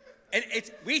 And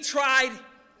we tried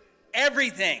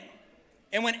everything.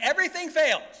 And when everything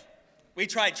failed, we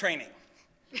tried training.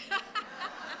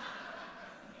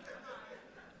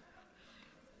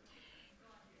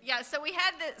 Yeah, so we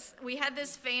had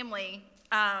this family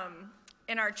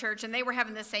in our church, and they were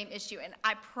having the same issue, and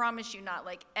I promise you not,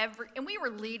 and we were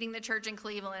leading the church in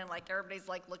Cleveland, like, everybody's,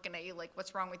 looking at you, like,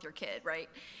 what's wrong with your kid, right?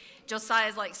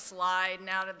 Josiah's, sliding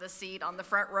out of the seat on the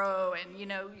front row, and,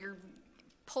 you're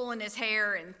pulling his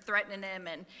hair and threatening him.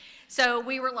 And so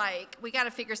we were like, we got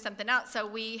to figure something out.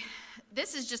 So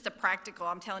this is just a practical,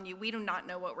 I'm telling you, we do not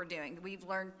know what we're doing. We've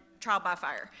learned trial by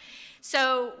fire.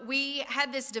 So we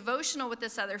had this devotional with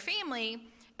this other family,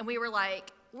 and we were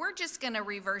like, we're just going to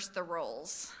reverse the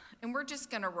roles, and we're just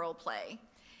going to role play.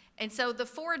 And so the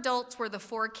 4 adults were the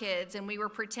 4 kids, and we were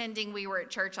pretending we were at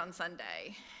church on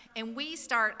Sunday. And we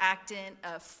start acting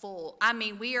a fool. I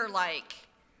mean, we are like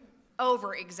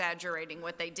over-exaggerating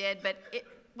what they did, but it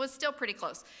was still pretty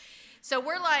close. So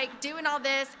we're like doing all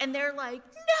this, and they're like,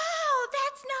 no,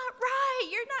 that's not right.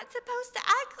 You're not supposed to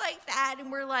act like that.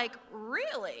 And we're like,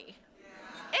 really?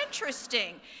 Yeah.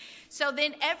 Interesting. So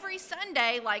then every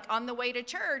Sunday, like on the way to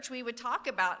church, we would talk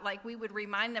about, like we would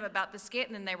remind them about the skit,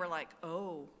 and then they were like,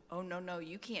 oh, no,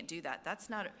 you can't do that.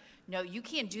 No, you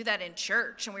can't do that in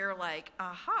church. And we were like,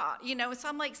 aha. So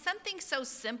I'm like, something so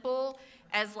simple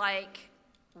as like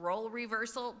role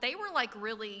reversal, they were like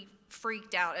really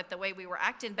freaked out at the way we were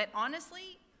acting, but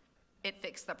honestly, it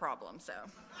fixed the problem, so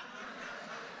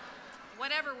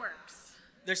whatever works.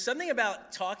 There's something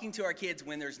about talking to our kids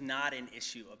when there's not an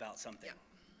issue about something.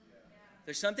 Yeah.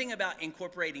 There's something about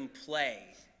incorporating play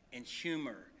and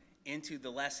humor into the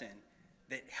lesson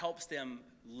that helps them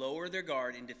lower their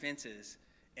guard and defenses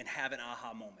and have an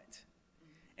aha moment.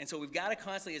 And so we've got to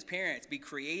constantly, as parents, be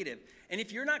creative. And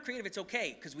if you're not creative, it's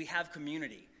okay, because we have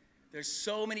community. There's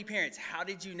so many parents. How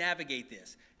did you navigate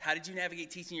this? How did you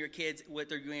navigate teaching your kids what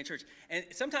they're doing in church? And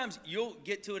sometimes you'll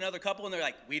get to another couple, and they're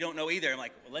like, we don't know either. I'm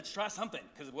like, well, let's try something,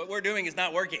 because what we're doing is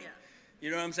not working. Yeah.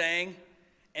 You know what I'm saying?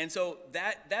 And so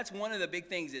that's one of the big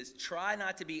things is try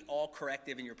not to be all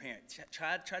corrective in your parents.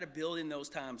 Try to build in those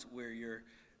times where you're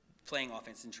playing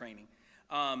offense and training.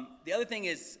 The other thing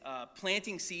is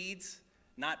planting seeds,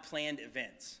 not planned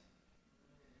events.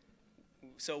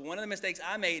 So one of the mistakes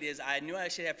I made is I knew I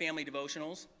should have family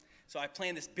devotionals, so I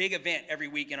planned this big event every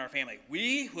week in our family.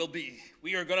 We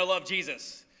are going to love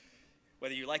Jesus,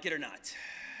 whether you like it or not.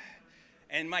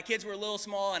 And my kids were a little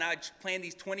small, and I planned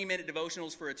these 20-minute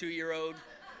devotionals for a 2-year-old.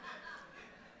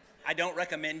 I don't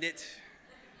recommend it.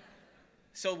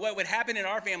 So what would happen in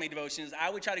our family devotions, I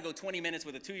would try to go 20 minutes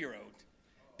with a 2-year-old,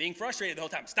 being frustrated the whole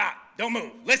time. Stop, don't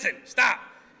move, listen, stop.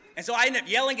 And so I ended up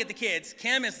yelling at the kids.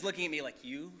 Kim is looking at me like,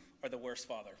 you are the worst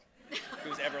father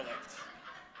who's ever lived.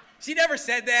 She never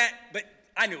said that, but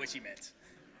I knew what she meant.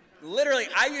 Literally,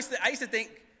 I used to think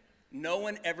no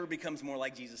one ever becomes more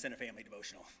like Jesus in a family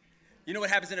devotional. You know what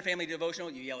happens in a family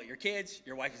devotional? You yell at your kids,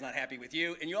 your wife is not happy with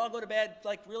you, and you all go to bed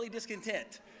like really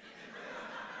discontent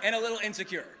and a little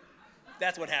insecure.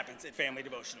 That's what happens at family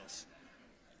devotionals.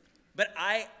 But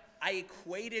I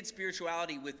equated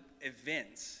spirituality with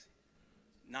events,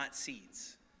 not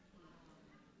seeds.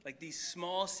 Like these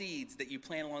small seeds that you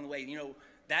plant along the way.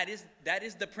 That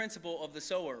is the principle of the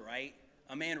sower, right?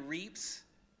 A man reaps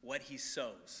what he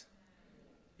sows.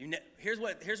 Here's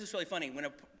what's really funny.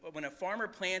 When a farmer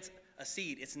plants a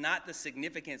seed, it's not the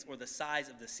significance or the size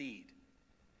of the seed.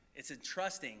 It's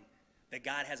entrusting that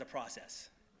God has a process.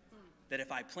 That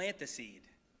if I plant the seed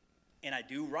and I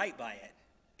do right by it,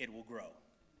 it will grow.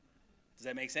 Does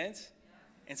that make sense?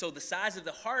 And so the size of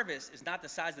the harvest is not the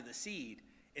size of the seed.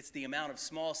 It's the amount of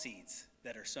small seeds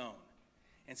that are sown.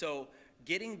 And so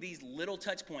getting these little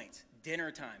touch points,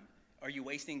 dinner time. Are you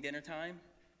wasting dinner time?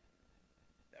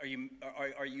 Are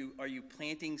you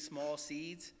planting small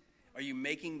seeds? Are you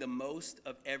making the most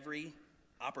of every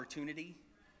opportunity?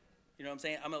 You know what I'm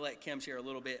saying? I'm going to let Kim share a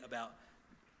little bit about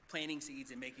planting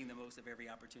seeds and making the most of every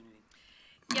opportunity.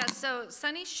 Yeah, so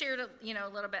Sonny shared a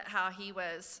little bit how he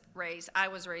was raised. I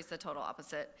was raised the total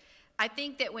opposite. I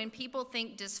think that when people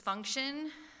think dysfunction,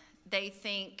 they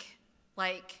think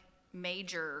like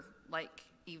major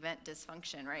event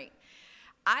dysfunction, right?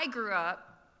 I grew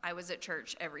up, I was at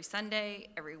church every Sunday,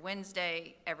 every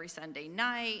Wednesday, every Sunday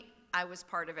night. I was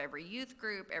part of every youth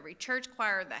group, every church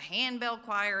choir, the handbell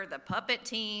choir, the puppet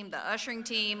team, the ushering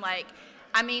team.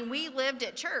 We lived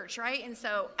at church, right? And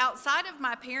so outside of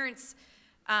my parents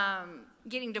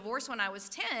getting divorced when I was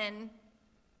 10,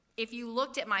 if you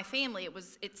looked at my family,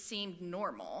 it seemed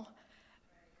normal.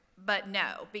 But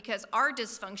no, because our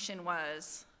dysfunction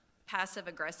was passive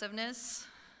aggressiveness,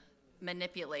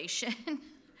 manipulation.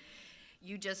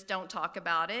 You just don't talk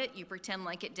about it. You pretend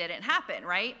like it didn't happen,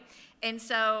 right? And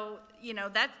so,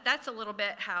 that's a little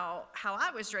bit how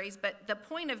I was raised. But the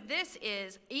point of this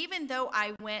is, even though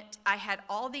I had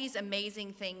all these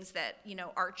amazing things that,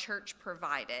 our church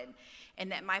provided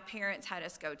and that my parents had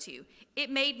us go to, it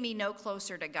made me no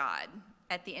closer to God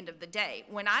at the end of the day.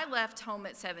 When I left home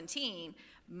at 17,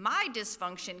 my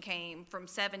dysfunction came from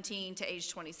 17 to age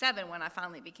 27 when I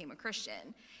finally became a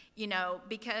Christian. you know,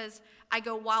 because I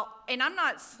go, and I'm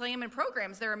not slamming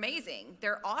programs, they're amazing,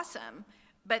 they're awesome,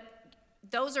 but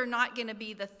those are not going to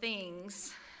be the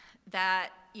things that,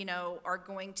 you know, are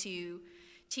going to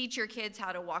teach your kids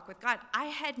how to walk with God. I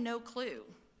had no clue.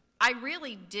 I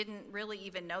really didn't really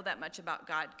even know that much about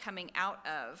God coming out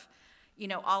of, you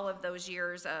know, all of those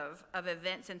years of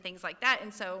events and things like that.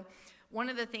 And so one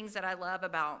of the things that I love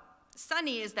about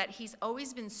Sonny is that he's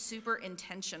always been super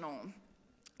intentional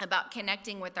about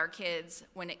connecting with our kids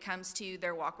when it comes to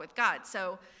their walk with God.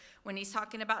 So when he's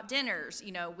talking about dinners,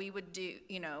 you know, we would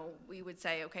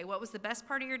say, okay, what was the best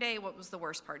part of your day? What was the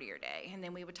worst part of your day? And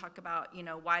then we would talk about, you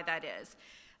know, why that is.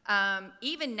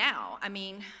 Even now, I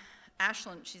mean,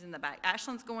 Ashlyn, she's in the back.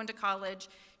 Ashlyn's going to college.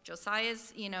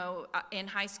 Josiah's, you know, in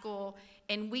high school.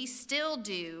 And we still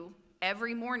do,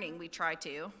 every morning we try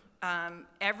to,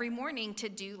 every morning to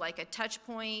do like a touch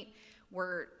point.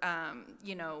 We're,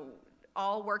 you know,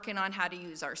 all working on how to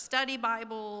use our study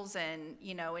Bibles, and,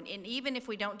 you know, and even if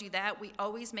we don't do that, we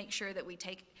always make sure that we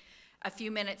take a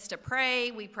few minutes to pray.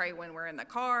 We pray when we're in the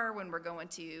car, when we're going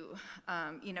to,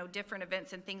 you know, different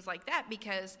events and things like that,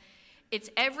 because it's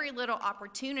every little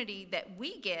opportunity that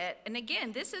we get. And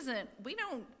again, this isn't, we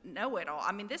don't know it all.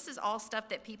 I mean, this is all stuff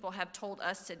that people have told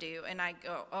us to do, and I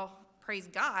go, oh, praise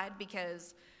God,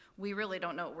 because we really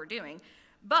don't know what we're doing.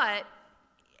 But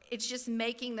it's just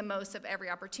making the most of every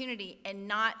opportunity and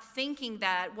not thinking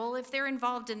that, well, if they're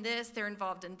involved in this,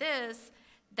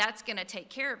 that's going to take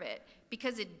care of it,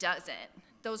 because it doesn't.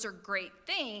 Those are great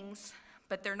things,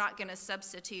 but they're not going to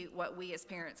substitute what we as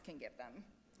parents can give them.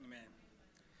 Amen.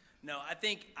 No, I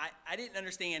think I didn't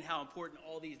understand how important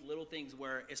all these little things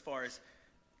were, as far as,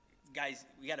 guys,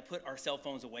 we got to put our cell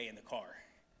phones away in the car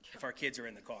if our kids are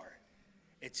in the car.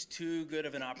 It's too good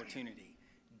of an opportunity.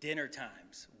 Dinner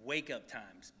times, wake-up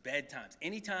times, bedtimes,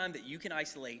 any time that you can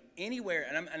isolate anywhere,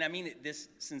 and I mean this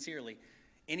sincerely,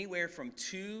 anywhere from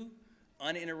 2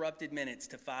 uninterrupted minutes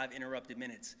to 5 interrupted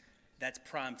minutes, that's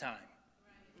prime time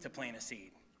to plant a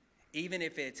seed. Even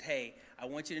if it's, hey, I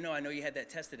want you to know, I know you had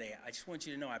that test today. I just want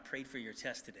you to know I prayed for your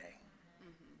test today.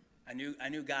 I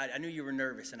knew God, I knew you were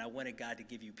nervous, and I wanted God to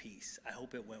give you peace. I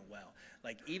hope it went well.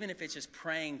 Like, even if it's just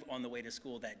praying on the way to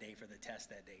school that day for the test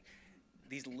that day,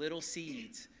 these little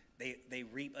seeds, they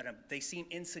reap, they seem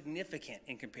insignificant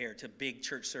in compared to big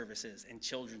church services and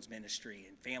children's ministry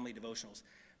and family devotionals,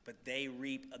 but they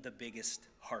reap the biggest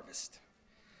harvest.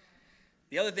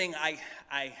 The other thing,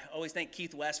 I always thank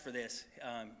Keith West for this.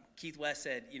 Keith West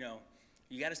said, you know,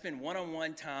 you got to spend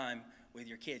one-on-one time with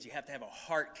your kids. You have to have a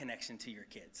heart connection to your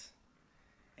kids.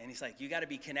 And he's like, you got to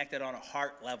be connected on a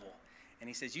heart level. And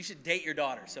he says, you should date your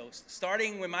daughter. So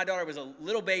starting when my daughter was a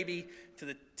little baby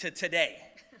to today,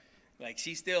 like,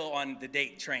 she's still on the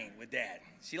date train with dad.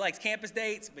 She likes campus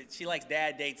dates, but she likes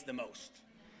dad dates the most.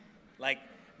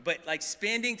 But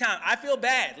spending time. I feel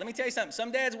bad. Let me tell you something.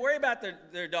 Some dads worry about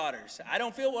their daughters. I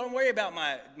don't worry about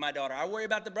my daughter. I worry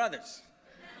about the brothers.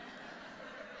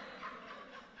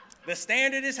 The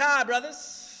standard is high,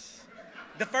 brothers.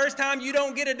 The first time you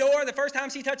don't get a door, the first time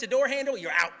she touches a door handle,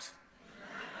 you're out.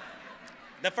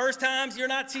 The first time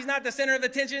she's not the center of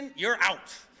attention, you're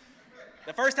out.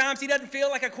 The first time she doesn't feel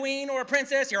like a queen or a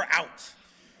princess, you're out.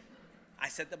 I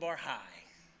set the bar high.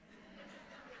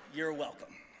 You're welcome.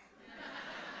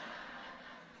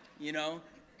 You know?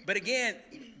 But again,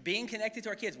 being connected to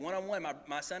our kids one-on-one,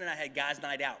 my son and I had guys'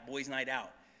 night out, boys' night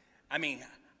out. I mean,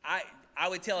 I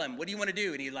would tell him, what do you want to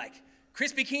do? And he'd like,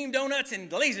 Krispy Kreme donuts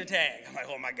and laser tag. I'm like,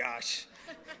 oh my gosh,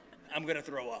 I'm going to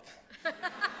throw up.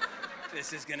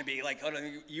 This is going to be like, hold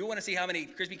on, you want to see how many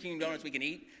Krispy Kreme donuts we can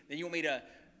eat? Then you want me to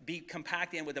be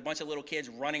compacted in with a bunch of little kids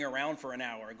running around for an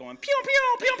hour going, pew,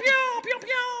 pew, pew, pew, pew,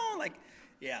 pew. Like,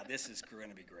 yeah, this is going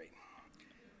to be great.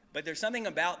 But there's something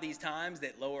about these times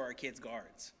that lower our kids'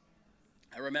 guards.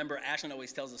 I remember Ashlyn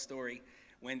always tells a story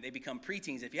when they become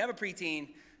preteens. If you have a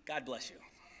preteen, God bless you.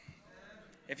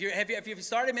 If you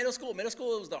started middle school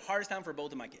was the hardest time for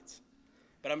both of my kids.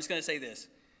 But I'm just going to say this.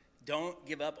 Don't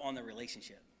give up on the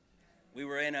relationship. We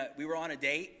were on a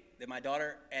date that my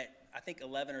daughter at, I think,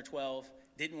 11 or 12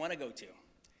 didn't want to go to.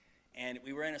 And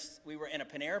we were in a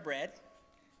Panera Bread,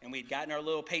 and we'd gotten our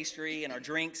little pastry and our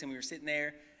drinks, and we were sitting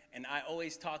there, and I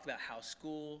always talked about how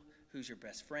school, who's your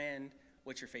best friend,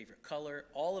 what's your favorite color,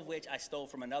 all of which I stole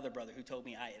from another brother who told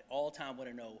me I at all time want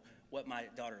to know what my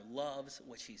daughter loves,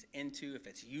 what she's into, if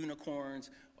it's unicorns.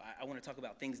 I want to talk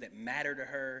about things that matter to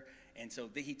her. And so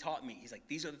he taught me, he's like,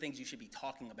 these are the things you should be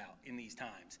talking about in these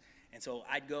times. And so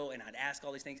I'd go and I'd ask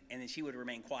all these things, and then she would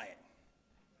remain quiet.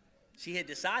 She had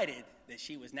decided that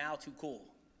she was now too cool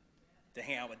to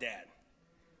hang out with dad.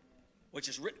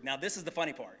 Now this is the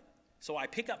funny part. So I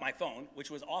pick up my phone,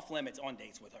 which was off limits on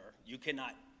dates with her. You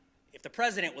cannot, if the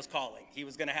president was calling, he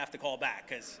was gonna have to call back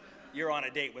because you're on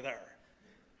a date with her.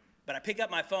 But I pick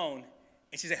up my phone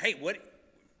and she said, hey, what?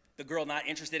 The girl not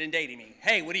interested in dating me.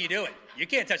 Hey, what are you doing? You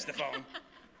can't touch the phone.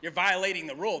 You're violating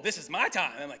the rule. This is my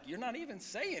time. I'm like, you're not even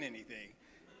saying anything.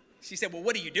 She said, well,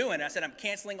 what are you doing? I said, I'm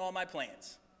canceling all my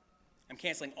plans. I'm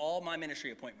canceling all my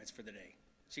ministry appointments for the day.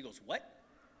 She goes, what?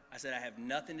 I said, I have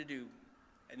nothing to do,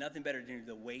 and nothing better to do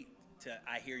than wait till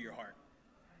I hear your heart.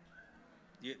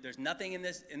 There's nothing on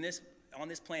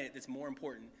this planet that's more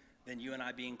important than you and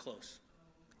I being close.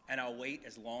 And I'll wait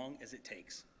as long as it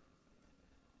takes.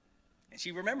 And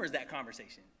she remembers that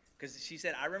conversation because she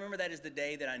said, I remember that as the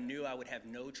day that I knew I would have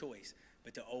no choice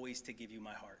but to always to give you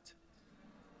my heart.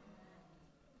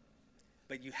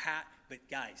 But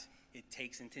guys, it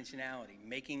takes intentionality,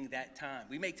 making that time.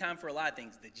 We make time for a lot of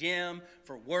things, the gym,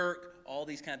 for work, all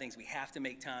these kind of things. We have to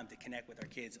make time to connect with our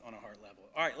kids on a heart level.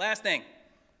 All right, last thing.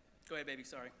 Go ahead, baby,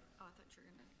 sorry. Oh, I thought you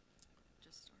were gonna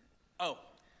just start. Oh,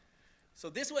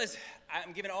 so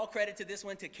I'm giving all credit to this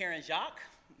one to Karen Jacques.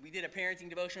 We did a parenting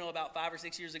devotional about 5 or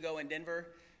 6 years ago in Denver.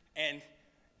 And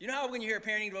you know how when you hear a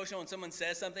parenting devotional and someone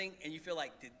says something and you feel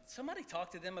like, did somebody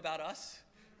talk to them about us?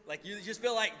 Like you just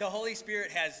feel like the Holy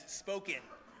Spirit has spoken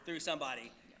through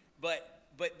somebody. But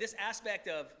this aspect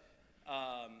of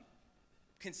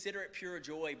consider it pure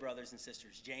joy, brothers and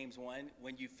sisters, James 1,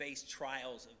 when you face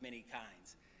trials of many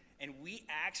kinds. And we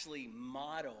actually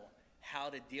model how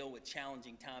to deal with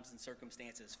challenging times and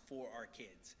circumstances for our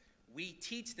kids. We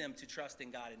teach them to trust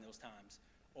in God in those times,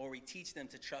 or we teach them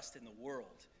to trust in the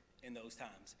world in those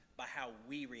times by how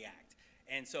we react.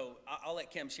 And so I'll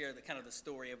let Kim share the kind of the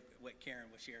story of what Karen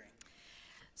was sharing.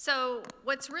 So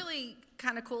what's really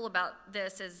kind of cool about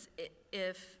this is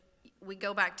if we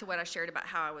go back to what I shared about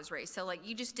how I was raised. So like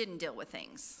you just didn't deal with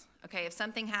things. Okay, if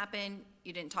something happened,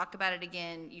 you didn't talk about it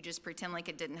again, you just pretend like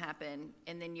it didn't happen,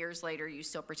 and then years later you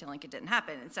still pretend like it didn't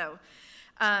happen. And so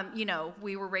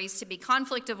we were raised to be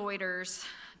conflict avoiders,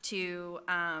 to,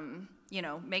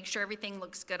 make sure everything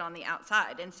looks good on the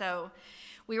outside. And so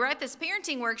we were at this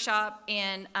parenting workshop,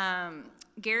 and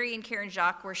Gary and Karen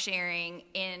Jacques were sharing,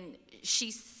 and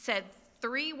she said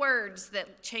 3 words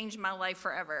that changed my life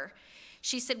forever.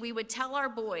 She said we would tell our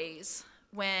boys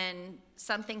when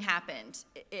something happened,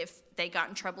 if they got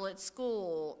in trouble at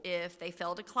school, if they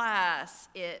failed a class,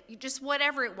 just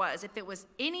whatever it was, if it was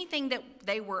anything that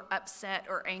they were upset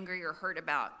or angry or hurt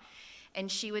about.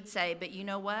 And she would say, but you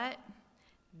know what?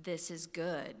 This is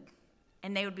good.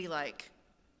 And they would be like,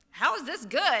 how is this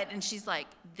good? And she's like,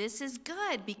 this is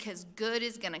good because good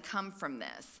is going to come from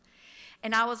this.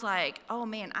 And I was like, oh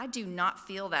man, I do not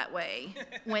feel that way.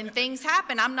 When things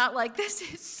happen, I'm not like, this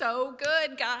is so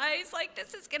good, guys. Like,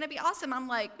 this is going to be awesome. I'm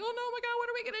like, oh no, my God, what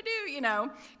are we going to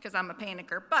do? Because I'm a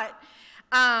panicker. But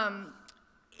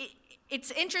it's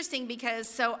interesting because,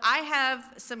 so I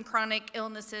have some chronic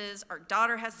illnesses. Our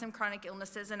daughter has some chronic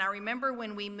illnesses. And I remember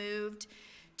when we moved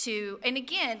to, and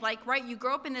again, like, right, you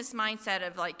grow up in this mindset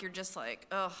of like, you're just like,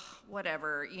 ugh,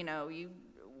 whatever, you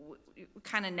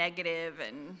kind of negative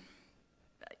and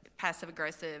passive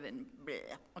aggressive and bleh.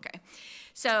 Okay.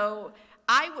 So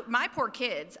my poor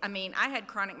kids, I had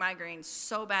chronic migraines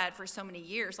so bad for so many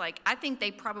years. Like, I think they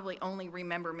probably only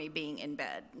remember me being in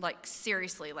bed. Like,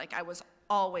 seriously, like I was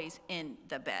always in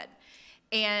the bed.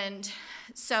 And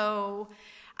so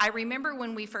I remember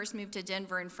when we first moved to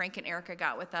Denver and Frank and Erica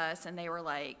got with us, and they were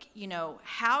like,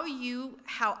 how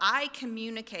I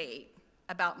communicate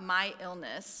about my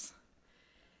illness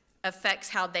affects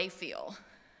how they feel.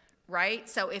 Right?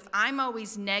 So if I'm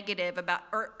always negative about,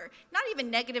 or not even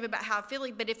negative about how I'm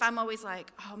feeling, but if I'm always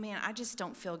like, oh man, I just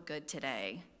don't feel good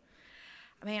today.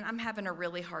 Man, I'm having a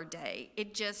really hard day.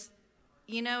 It just,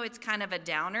 it's kind of a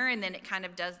downer, and then it kind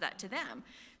of does that to them.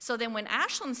 So then when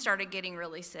Ashlyn started getting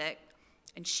really sick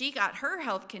and she got her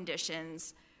health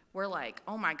conditions, we're like,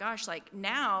 oh my gosh, like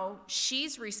now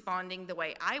she's responding the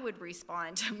way I would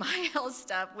respond to my health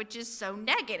stuff, which is so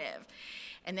negative.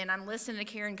 And then I'm listening to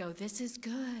Karen go, this is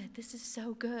good, this is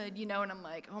so good, and I'm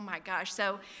like, oh my gosh.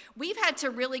 So we've had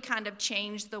to really kind of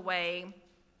change the way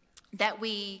that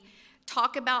we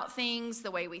talk about things, the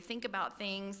way we think about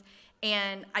things.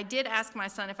 And I did ask my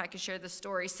son if I could share the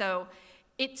story. So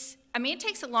it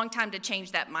takes a long time to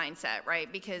change that mindset,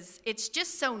 right? Because it's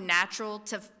just so natural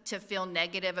to feel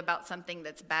negative about something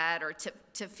that's bad, or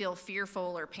to feel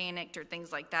fearful or panicked or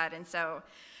things like that. And so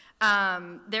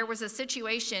there was a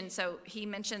situation, so he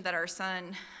mentioned that our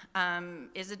son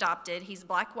is adopted. He's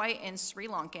black, white, and Sri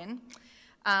Lankan.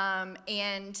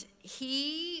 And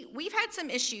we've had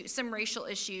some racial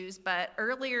issues, but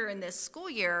earlier in this school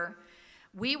year,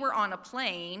 we were on a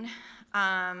plane,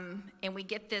 and we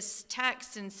get this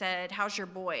text and said, how's your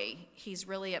boy? He's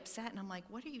really upset. And I'm like,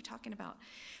 what are you talking about?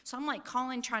 So I'm like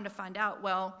calling, trying to find out.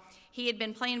 Well, he had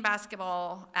been playing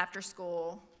basketball after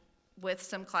school with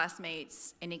some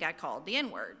classmates, and he got called the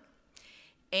N-word.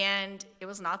 And it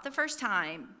was not the first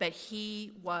time, but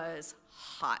he was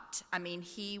hot. I mean,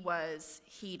 he was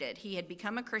heated. He had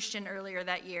become a Christian earlier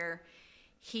that year.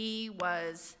 He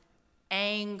was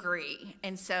angry.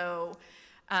 And so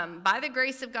by the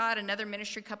grace of God, another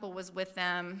ministry couple was with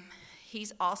them.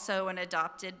 He's also an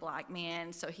adopted black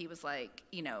man, so he was like,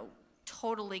 you know,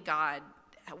 totally God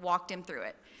walked him through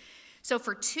it. So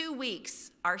for 2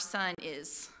 weeks, our son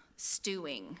is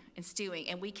stewing,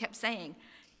 and we kept saying,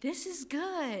 this is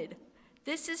good.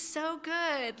 This is so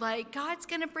good. Like, God's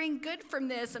going to bring good from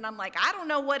this. And I'm like, I don't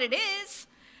know what it is.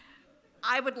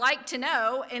 I would like to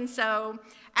know. And so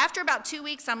after about 2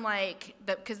 weeks, I'm like,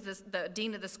 because the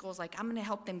dean of the school is like, I'm going to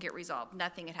help them get resolved.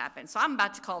 Nothing had happened. So I'm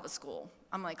about to call the school.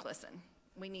 I'm like, listen,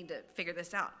 we need to figure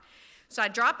this out. So I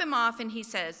drop him off, and he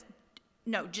says,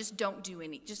 no, just don't do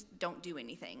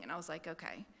anything. And I was like,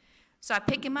 okay. So I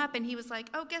pick him up, and he was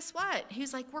like, oh, guess what? He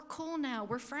was like, we're cool now.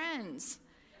 We're friends.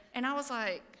 And I was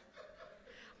like,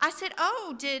 I said,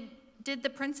 oh, did the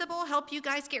principal help you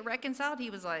guys get reconciled? He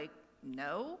was like,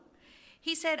 no.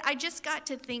 He said, I just got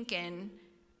to thinking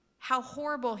how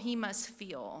horrible he must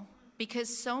feel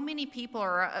because so many people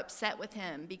are upset with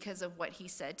him because of what he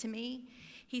said to me.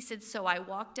 He said, so I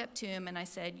walked up to him and I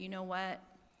said, you know what?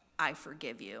 I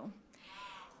forgive you.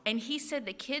 And he said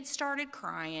the kids started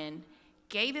crying,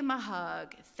 gave him a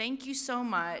hug. Thank you so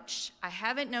much. I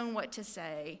haven't known what to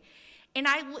say. And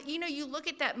you look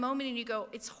at that moment and you go,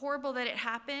 it's horrible that it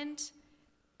happened,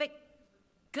 but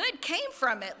good came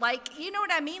from it. Like, you know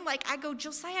what I mean? Like, I go,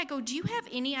 Josiah, do you have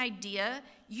any idea?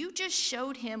 You just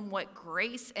showed him what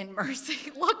grace and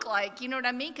mercy look like. You know what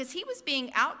I mean? Because he was being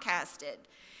outcasted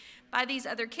by these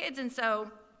other kids. And so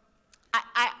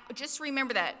I just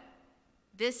remember that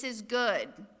this is good.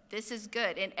 This is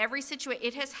good. In every situation,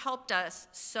 it has helped us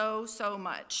so, so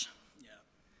much.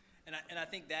 Yeah. And I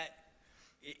think that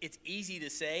it's easy to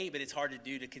say, but it's hard to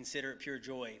do, to consider it pure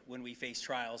joy when we face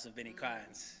trials of many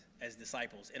kinds as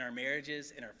disciples, in our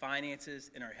marriages, in our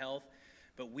finances, in our health.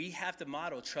 But we have to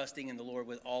model trusting in the Lord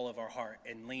with all of our heart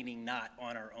and leaning not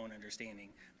on our own understanding,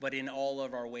 but in all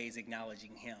of our ways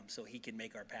acknowledging him so he can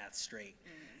make our path straight.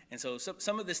 And so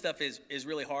some of this stuff is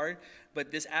really hard, but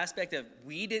this aspect of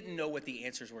we didn't know what the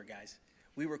answers were, guys.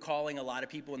 We were calling a lot of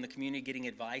people in the community, getting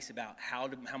advice about how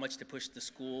much to push the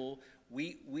school.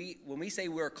 When we say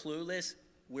we're clueless,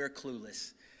 we're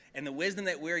clueless. And the wisdom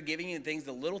that we're giving you,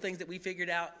 the little things that we figured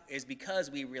out, is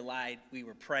because we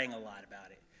were praying a lot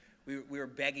about it. We were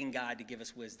begging God to give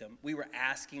us wisdom. We were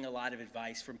asking a lot of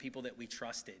advice from people that we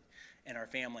trusted in our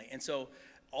family. And so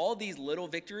all these little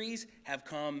victories have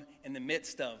come in the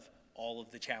midst of all of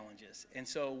the challenges. And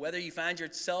so whether you find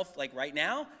yourself, like right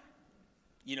now,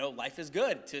 you know, life is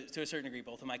good to a certain degree.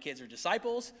 Both of my kids are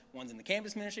disciples. One's in the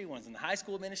campus ministry, one's in the high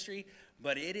school ministry.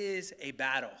 But it is a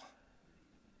battle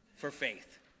for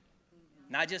faith,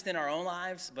 not just in our own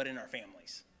lives, but in our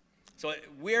families. So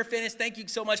we're finished. Thank you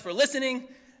so much for listening.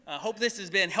 Hope this has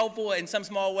been helpful in some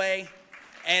small way.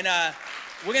 And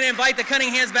we're going to invite the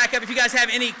Cunninghams back up. If you guys have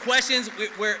any questions, we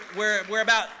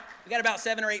got about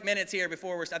 7 or 8 minutes here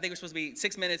before I think we're supposed to be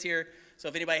 6 minutes here. So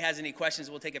if anybody has any questions,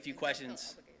 we'll take a few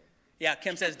questions. Yeah,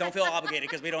 Kim says, don't feel obligated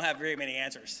because we don't have very many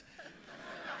answers.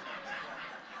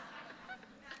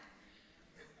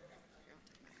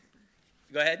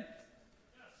 Go ahead.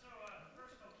 Yeah, so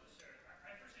first I'll just share.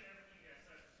 I appreciate everything you guys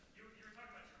said. You were talking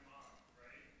about your mom,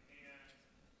 right? And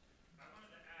I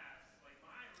wanted to ask, like,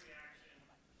 my reaction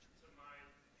to my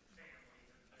family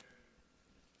has been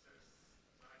to,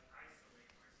 like, isolate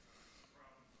myself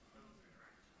from those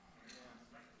interactions.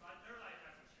 Like, their life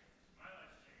hasn't changed. My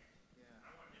life's changed. I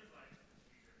want his life to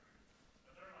be different.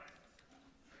 But their life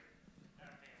hasn't, right?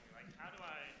 That family. Like, how do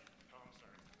I, oh, I'm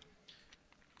sorry.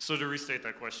 So to restate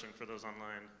that question for those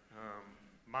online,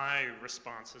 my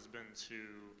response has been to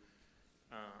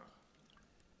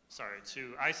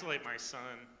isolate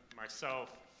myself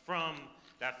from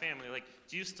that family. Like,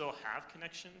 do you still have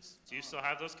connections? Do you still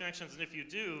have those connections? And if you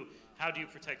do, how do you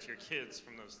protect your kids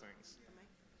from those things?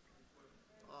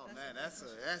 Oh man,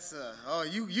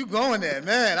 you going there,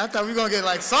 man. I thought we were gonna get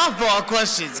like softball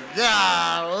questions.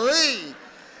 Golly.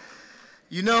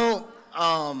 You know,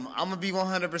 I'm gonna be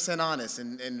 100% honest,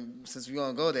 and since we're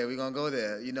gonna go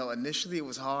there, You know, initially it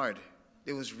was hard.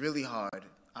 It was really hard.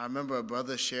 I remember a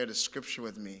brother shared a scripture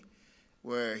with me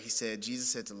where he said, Jesus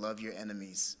said to love your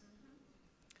enemies.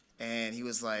 And he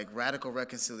was like, radical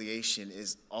reconciliation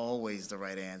is always the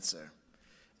right answer.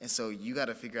 And so you got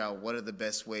to figure out what are the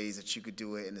best ways that you could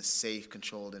do it in a safe,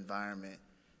 controlled environment,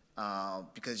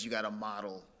 because you got to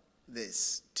model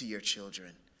this to your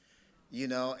children, you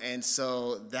know? And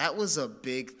so that was a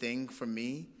big thing for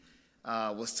me,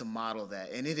 was to model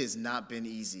that. And it has not been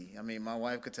easy. I mean, my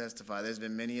wife could testify. There's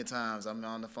been many a times I'm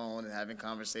on the phone and having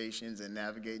conversations and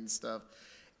navigating stuff,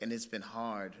 and it's been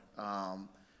hard.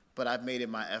 But I've made it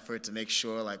my effort to make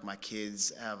sure, like, my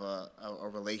kids have a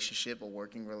relationship, a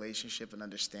working relationship, an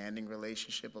understanding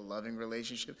relationship, a loving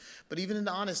relationship, but even an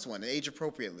honest one, age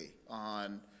appropriately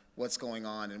on what's going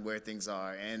on and where things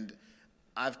are. And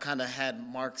I've kind of had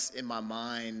marks in my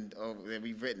mind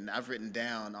that I've written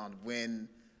down on when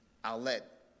I'll let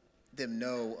them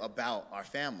know about our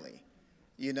family,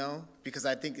 you know, because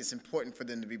I think it's important for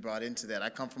them to be brought into that. I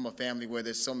come from a family where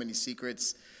there's so many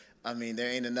secrets. I mean, there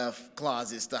ain't enough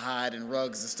closets to hide and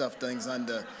rugs and stuff things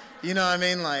under, you know what I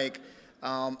mean? Like,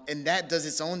 and that does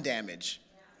its own damage,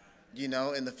 you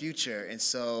know, in the future. And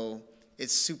so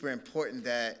it's super important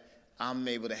that I'm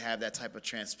able to have that type of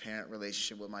transparent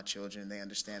relationship with my children. They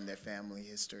understand their family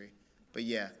history. But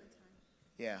yeah,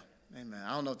 amen.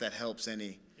 I don't know if that helps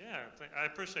any. Yeah, I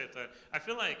appreciate that. I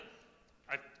feel like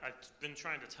I've been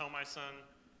trying to tell my son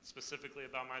specifically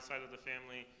about my side of the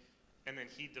family, and then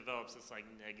he develops this like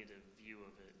negative view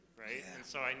of it, right? Yeah. And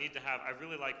so I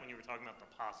really like when you were talking about the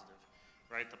positive,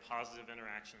 right? The positive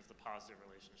interactions, the positive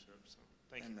relationships. So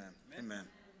thank you. Amen.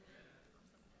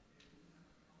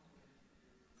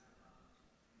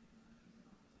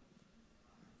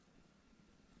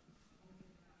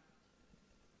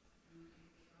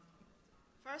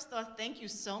 First off, thank you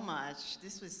so much.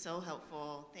 This was so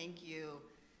helpful. Thank you.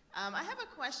 I have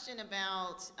a question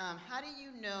about how do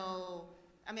you know?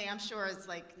 I mean, I'm sure it's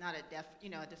like not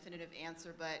a definitive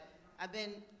answer, but I've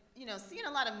been, seeing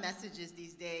a lot of messages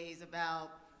these days about,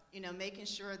 making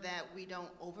sure that we don't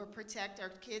overprotect our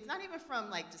kids, not even from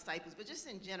like disciples, but just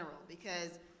in general,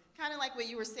 because kind of like what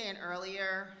you were saying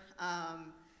earlier,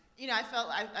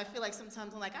 I feel like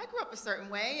sometimes I'm like, I grew up a certain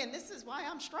way, and this is why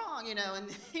I'm strong, and,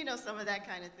 some of that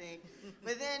kind of thing.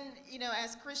 But then,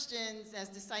 as Christians, as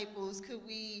disciples, could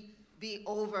we be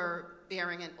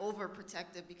overbearing and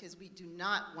overprotective because we do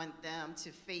not want them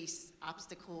to face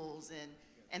obstacles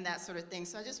and that sort of thing?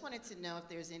 So I just wanted to know if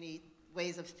there's any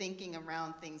ways of thinking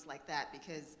around things like that,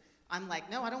 because I'm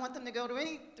like, no, I don't want them to go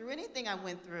through anything I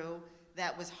went through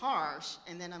that was harsh.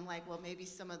 And then I'm like, well, maybe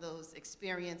some of those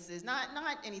experiences, not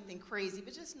anything crazy,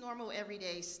 but just normal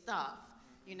everyday stuff.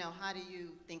 How do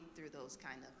you think through those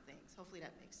kind of things? Hopefully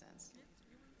that makes sense.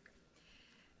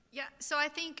 Yeah, so I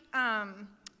think,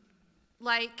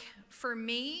 like, for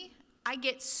me, I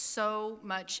get so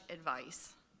much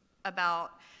advice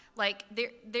about, like,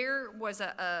 there was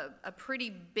a pretty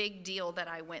big deal that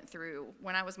I went through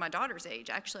when I was my daughter's age.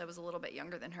 Actually, I was a little bit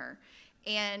younger than her.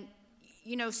 And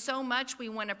so much we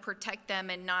want to protect them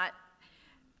and not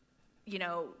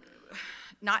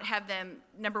have them,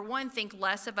 number one, think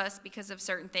less of us because of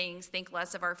certain things, think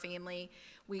less of our family.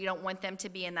 We don't want them to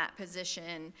be in that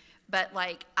position. But,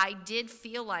 like, I did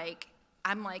feel like,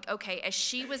 I'm like, okay, as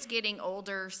she was getting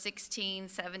older, 16,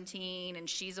 17, and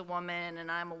she's a woman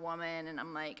and I'm a woman, and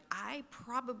I'm like, I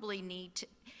probably need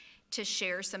to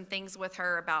share some things with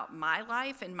her about my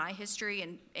life and my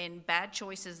history and bad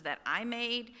choices that I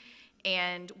made,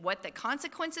 and what the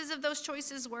consequences of those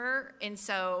choices were. And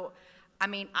so, I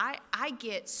mean, I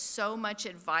get so much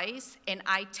advice, and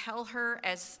I tell her,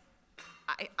 as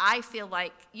I feel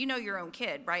like, your own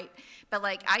kid, right? But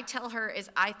like, I tell her as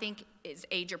I think is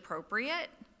age appropriate.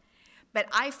 But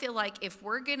I feel like if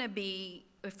we're gonna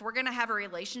have a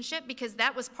relationship, because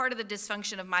that was part of the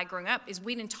dysfunction of my growing up, is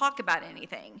we didn't talk about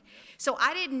anything. So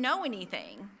I didn't know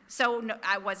anything. So no,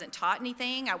 I wasn't taught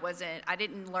anything. I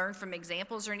didn't learn from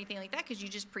examples or anything like that, because you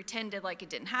just pretended like it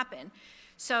didn't happen.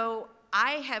 So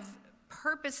I have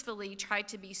purposefully tried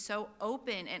to be so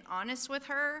open and honest with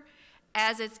her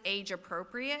as it's age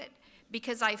appropriate,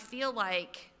 because I feel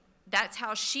like that's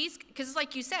how because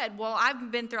like you said, well,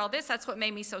 I've been through all this, that's what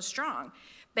made me so strong.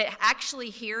 But actually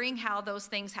hearing how those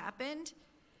things happened,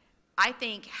 I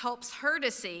think helps her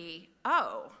to see,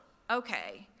 oh,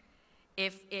 okay,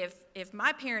 if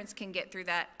my parents can get through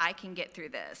that, I can get through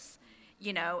this.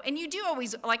 And you do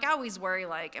always, like, I always worry,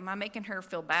 like, am I making her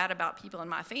feel bad about people in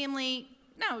my family?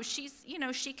 No, she's,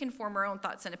 she can form her own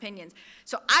thoughts and opinions.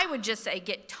 So I would just say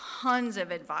get tons of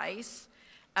advice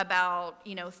about,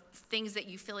 things that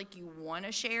you feel like you want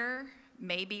to share,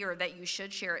 maybe, or that you should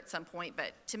share at some point.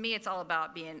 But to me, it's all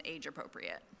about being age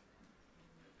appropriate.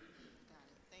 Got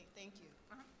it. Thank you.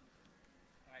 All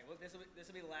right, well, this will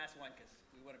be the last one, because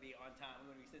we want to be on time.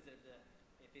 We want to be sensitive to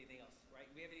if anything else, right?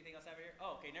 Do we have anything else over here?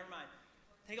 Oh, okay, never mind.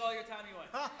 Take all your time you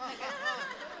want.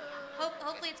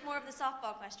 Hopefully it's more of the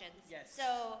softball questions. Yes.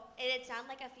 So it sounded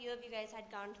like a few of you guys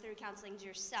had gone through counseling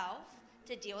yourself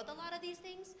to deal with a lot of these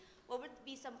things. What would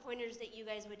be some pointers that you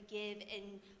guys would give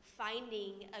in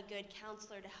finding a good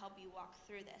counselor to help you walk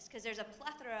through this? Because there's a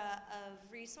plethora of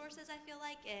resources, I feel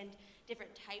like, and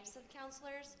different types of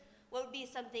counselors. What would be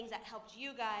some things that helped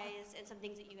you guys and some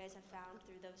things that you guys have found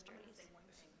through those journeys?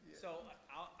 So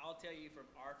I'll tell you from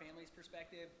our family's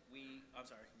perspective, I'm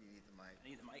sorry. You need the mic. I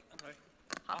need the mic, I'm sorry.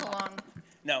 Hop along.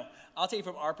 No, I'll tell you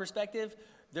from our perspective,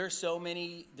 there's so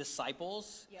many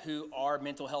disciples who are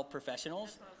mental health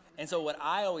professionals. And so what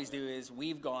I always do is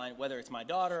we've gone, whether it's my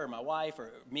daughter or my wife or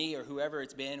me or whoever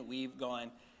it's been, we've gone,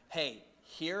 hey,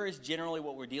 here is generally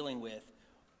what we're dealing with.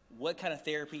 What kind of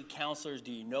therapy counselors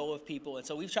do you know of people? And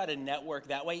so we've tried to network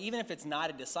that way. Even if it's not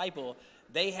a disciple,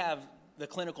 they have the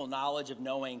clinical knowledge of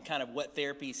knowing kind of what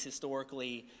therapies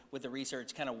historically with the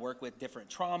research kind of work with different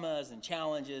traumas and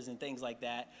challenges and things like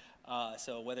that.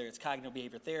 So whether it's cognitive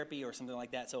behavior therapy or something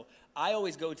like that. So I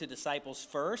always go to disciples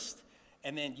first,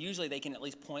 and then usually they can at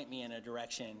least point me in a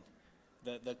direction,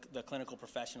 the clinical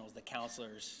professionals, the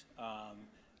counselors,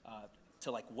 to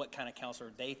like what kind of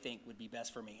counselor they think would be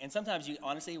best for me. And sometimes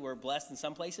honestly, we're blessed in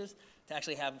some places to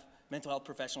actually have mental health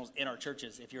professionals in our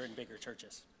churches if you're in bigger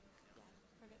churches.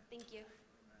 Perfect. Thank you.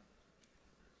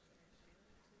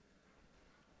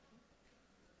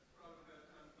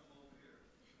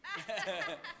 My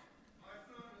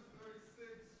son is 36,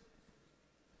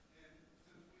 and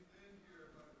since we've been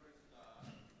here by the grace of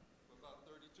God for about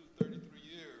 32, 33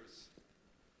 years,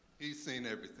 he's seen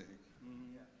everything.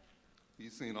 Mm-hmm.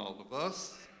 He's seen all of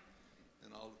us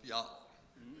and all of y'all.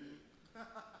 Mm-hmm.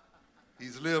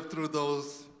 He's lived through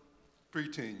those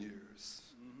preteen years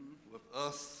with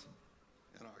us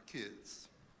and our kids.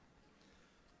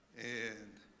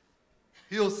 And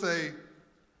he'll say,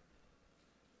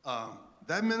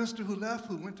 that minister who left,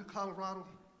 who went to Colorado,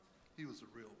 he was a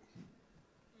real one.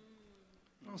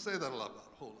 I don't say that a lot about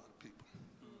a whole lot of people.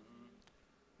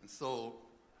 And so,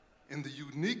 in the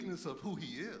uniqueness of who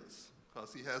he is,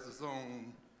 because he has his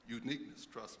own uniqueness,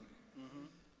 trust me.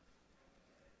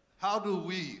 How do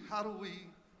we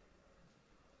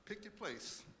pick your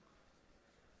place,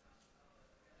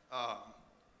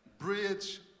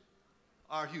 bridge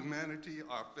our humanity,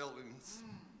 our feelings,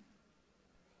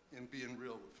 in being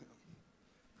real with him?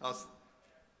 Because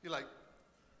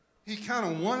he kind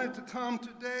of wanted to come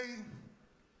today,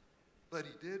 but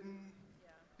he didn't.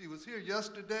 Yeah. He was here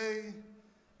yesterday,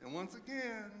 and once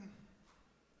again,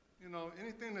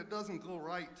 anything that doesn't go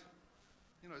right,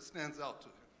 it stands out to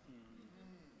him.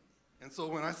 Mm-hmm. And so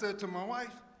when I said to my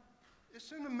wife, it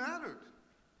shouldn't have mattered.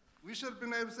 We should have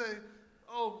been able to say,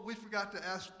 oh, we forgot to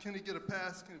ask, can he get a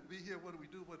pass? Can he be here? What do we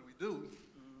do? What do we do?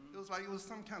 Mm-hmm. It was like it was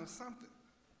some kind of something.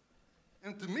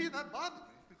 And to me, that bothered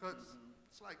me, because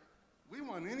it's like we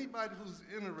want anybody who's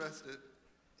interested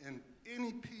in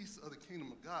any piece of the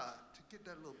kingdom of God to get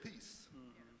that little piece.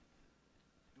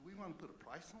 Do we want to put a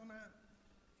price on that?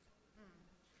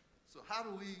 So how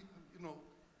do we,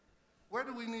 where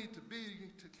do we need to be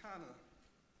to kind of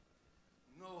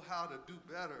know how to do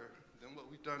better than what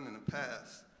we've done in the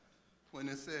past? When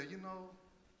they said,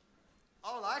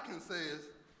 all I can say is,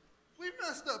 we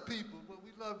messed up people, but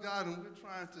we love God, and we're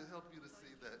trying to help you to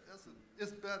see that.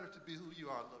 It's better to be who you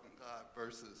are, loving God,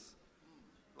 versus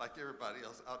like everybody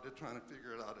else out there trying to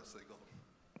figure it out as they go.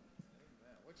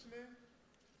 Amen. What's your name?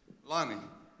 Lonnie.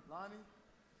 Lonnie?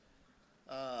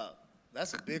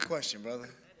 That's a big question, brother.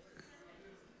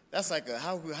 That's like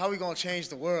how we gonna change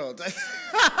the world? So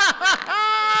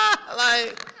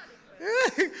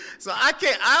I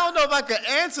don't know if I could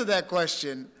answer that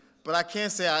question, but I can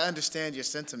say I understand your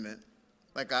sentiment.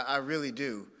 Like, I really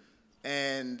do.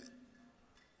 And,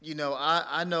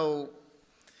 I know,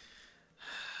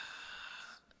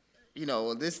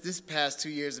 this past 2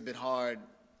 years have been hard,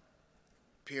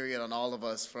 period, on all of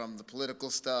us, from the political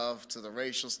stuff to the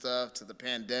racial stuff to the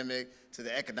pandemic to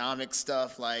the economic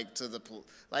stuff,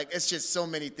 it's just so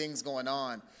many things going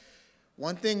on.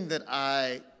 One thing that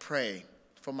I pray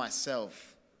for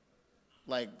myself,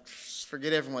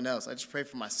 forget everyone else, I just pray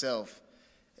for myself,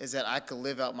 is that I could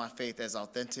live out my faith as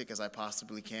authentic as I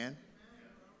possibly can,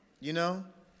 and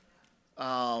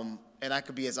I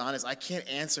could be as honest. I can't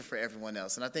answer for everyone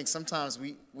else, and I think sometimes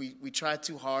we try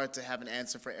too hard to have an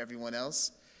answer for everyone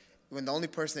else, when the only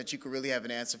person that you could really have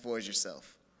an answer for is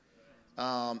yourself.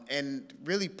 And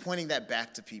really pointing that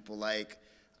back to people, I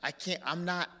can't,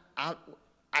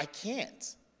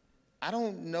 I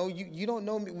don't know you, you don't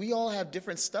know me, we all have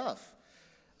different stuff.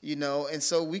 And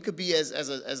so we could be as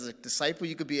a disciple,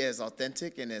 you could be as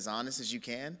authentic and as honest as you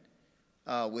can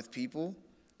with people.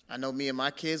 I know me and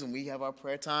my kids, when we have our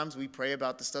prayer times, we pray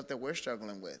about the stuff that we're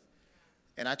struggling with.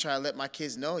 And I try to let my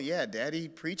kids know, yeah, Daddy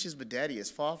preaches, but Daddy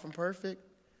is far from perfect.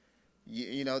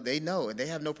 You know, they know, and they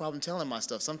have no problem telling my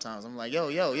stuff sometimes. I'm like, yo,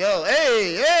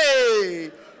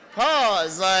 hey,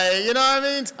 pause. Like, you know what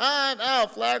I mean? Time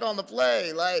out, flag on the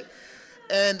play. Like,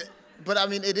 but I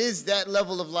mean, it is that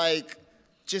level of like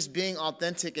just being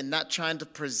authentic and not trying to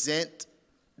present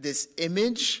this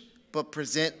image, but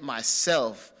present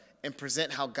myself and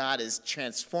present how God is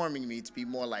transforming me to be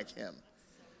more like him.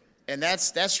 And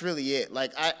that's really it.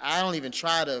 Like, I don't even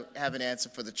try to have an answer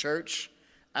for the church.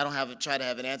 I don't try to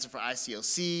have an answer for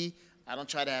ICOC. I don't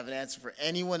try to have an answer for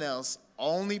anyone else.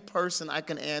 Only person I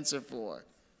can answer for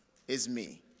is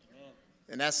me. Amen.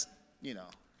 And that's, you know,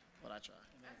 what I try.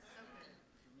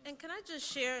 And can I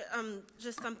just share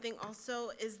just something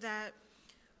also, is that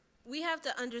we have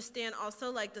to understand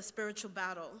also like the spiritual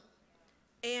battle.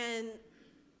 And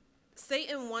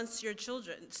Satan wants your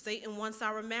children. Satan wants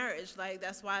our marriage. Like,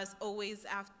 that's why it's always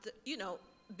after, you know,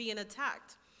 being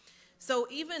attacked. So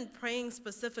even praying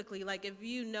specifically, like if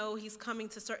you know he's coming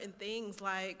to certain things,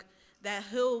 like that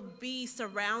he'll be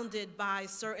surrounded by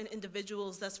certain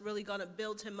individuals that's really going to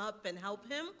build him up and help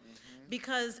him,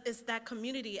 because it's that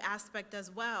community aspect as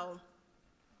well.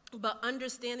 But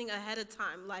understanding ahead of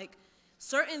time, like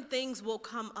certain things will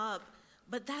come up,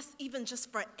 but that's even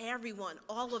just for everyone,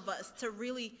 all of us, to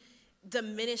really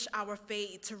diminish our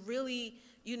faith, to really,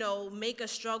 you know, make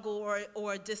us struggle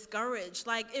or discourage.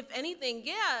 Like, if anything,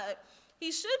 yeah,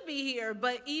 he should be here,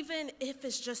 but even if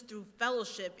it's just through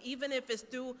fellowship, even if it's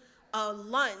through a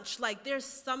lunch, like there's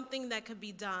something that could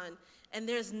be done, and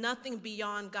there's nothing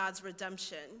beyond God's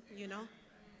redemption, you know?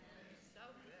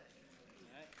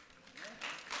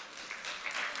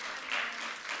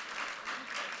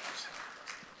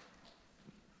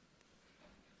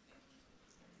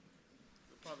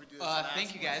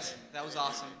 Thank you guys. That was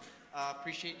awesome.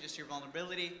 Appreciate just your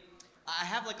vulnerability. I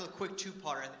have like a quick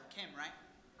two-parter. Kim, right?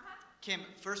 Kim,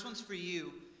 first one's for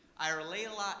you. I relate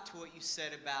a lot to what you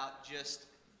said about just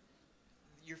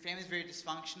your family's very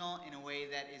dysfunctional in a way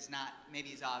that is not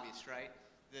maybe as obvious, right?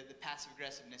 The passive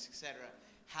aggressiveness, etc.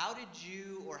 How did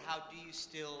you, or how do you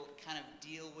still kind of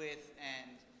deal with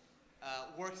and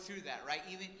work through that, right?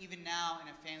 Even now in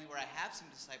a family where I have some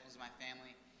disciples in my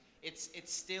family, it's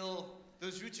still,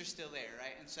 those roots are still there,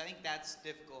 right? And so I think that's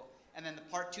difficult. And then the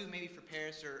part two, maybe for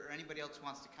Paris or anybody else who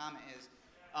wants to comment, is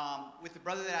with the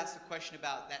brother that asked the question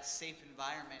about that safe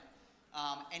environment,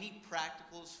 any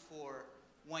practicals for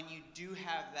when you do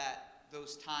have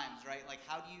those times, right? Like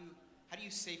how do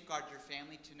you safeguard your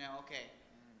family to know, okay,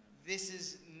 this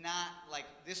is not like,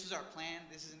 this was our plan,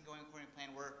 this isn't going according to plan,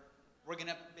 we're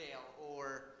gonna bail,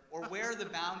 or where are the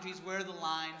boundaries, where are the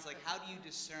lines, like how do you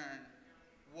discern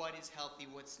what is healthy,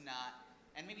 what's not,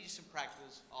 and maybe just some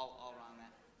practicals all around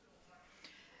that.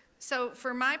 So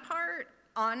for my part,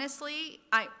 honestly,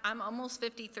 I'm almost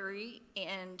 53,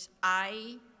 and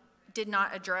I did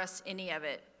not address any of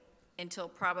it until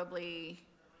probably,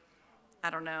 I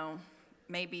don't know,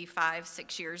 maybe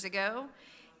 5-6 years ago.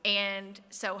 And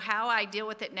so how I deal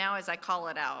with it now is I call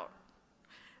it out.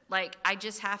 Like, I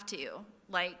just have to.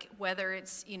 Like, whether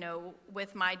it's, you know,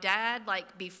 with my dad,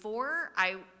 like before,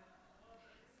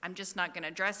 I'm just not going to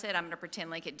address it. I'm going to pretend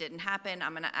like it didn't happen.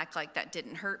 I'm going to act like that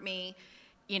didn't hurt me,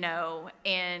 you know.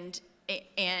 And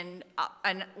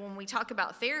when we talk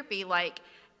about therapy, like,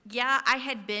 yeah, I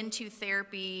had been to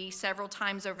therapy several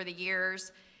times over the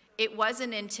years. It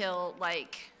wasn't until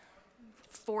like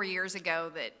 4 years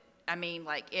ago that, I mean,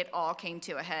 like, it all came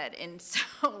to a head. And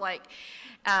so, like,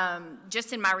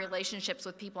 just in my relationships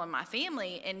with people in my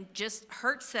family, and just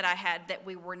hurts that I had that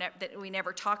we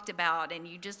never talked about, and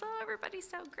you just, oh, everybody's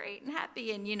so great and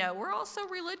happy, and, you know, we're all so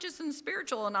religious and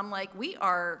spiritual, and I'm like, we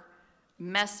are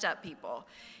messed up people.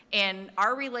 And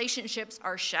our relationships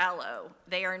are shallow.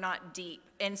 They are not deep.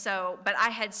 And so, but I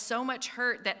had so much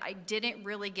hurt that I didn't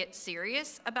really get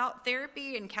serious about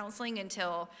therapy and counseling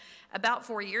until about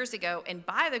 4 years ago. And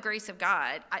by the grace of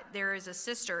God, there is a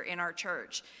sister in our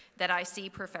church that I see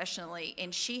professionally,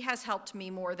 and she has helped me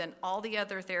more than all the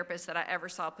other therapists that I ever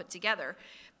saw put together.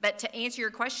 But to answer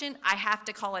your question, I have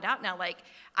to call it out now. Like,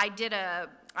 I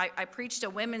preached a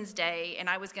Women's Day, and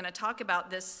I was going to talk about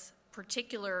this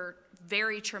particular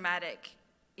very traumatic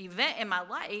event in my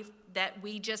life that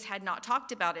we just had not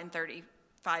talked about in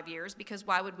 35 years, because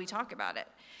why would we talk about it?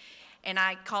 And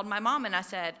I called my mom and I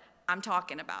said, I'm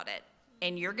talking about it.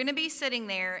 And you're going to be sitting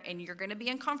there and you're going to be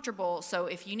uncomfortable. So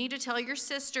if you need to tell your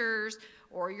sisters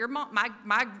or your mom,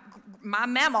 my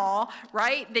mama,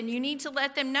 right, then you need to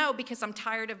let them know, because I'm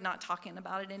tired of not talking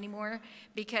about it anymore,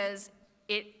 because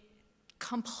it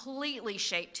completely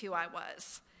shaped who I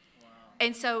was.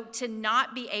 And so to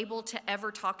not be able to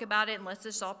ever talk about it and let's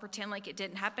just all pretend like it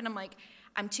didn't happen, I'm like,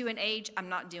 I'm to an age, I'm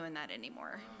not doing that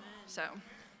anymore. So.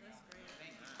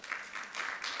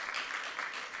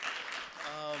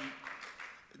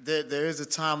 There is a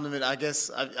time limit. I guess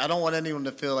I don't want anyone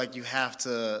to feel like you have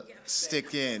to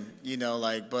stick in, you know,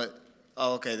 like, but,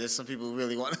 oh, okay, there's some people who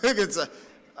really want to.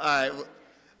 All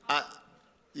right.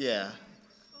 Yeah.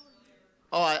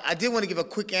 Oh, I did want to give a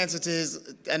quick answer to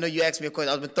his. I know you asked me a question.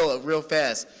 I was going to throw it real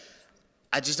fast.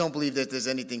 I just don't believe that there's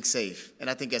anything safe. And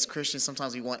I think as Christians,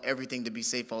 sometimes we want everything to be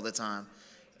safe all the time.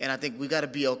 And I think we got to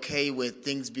be okay with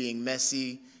things being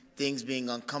messy, things being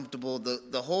uncomfortable.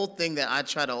 The whole thing that I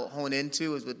try to hone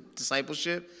into is with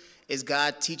discipleship is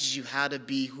God teaches you how to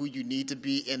be who you need to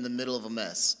be in the middle of a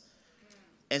mess.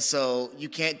 And so you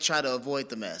can't try to avoid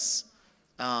the mess.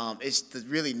 It's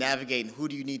really navigating who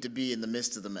do you need to be in the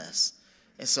midst of the mess.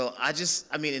 And so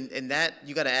in that,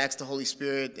 you got to ask the Holy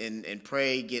Spirit and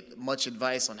pray, get much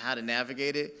advice on how to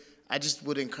navigate it. I just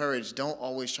would encourage, don't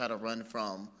always try to run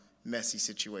from messy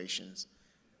situations.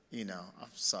 You know, I'm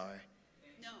sorry.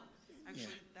 No,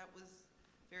 actually, that was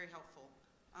very helpful.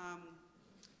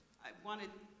 I wanted,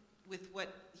 with what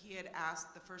he had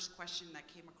asked, the first question that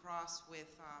came across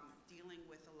with dealing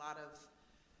with a lot of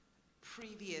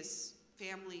previous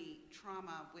family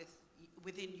trauma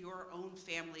within your own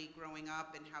family growing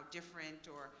up and how different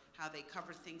or how they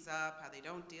cover things up, how they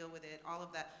don't deal with it, all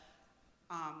of that.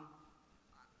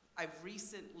 I've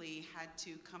recently had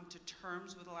to come to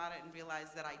terms with a lot of it and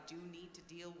realize that I do need to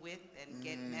deal with and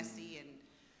get messy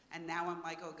and now I'm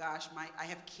like, oh gosh, I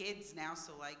have kids now,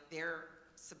 so like they're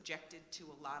subjected to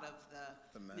a lot of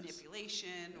the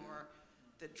manipulation or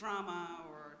the drama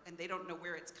and they don't know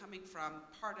where it's coming from.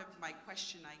 Part of my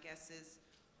question, I guess, is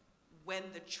when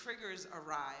the triggers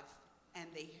arrive and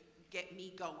they get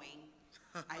me going,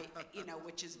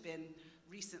 which has been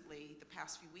recently, the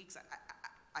past few weeks,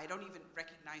 I don't even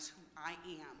recognize who I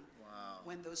am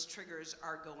when those triggers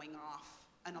are going off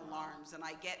and alarms. And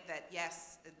I get that,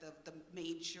 yes, the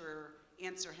major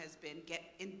answer has been get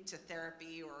into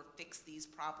therapy or fix these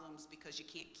problems because you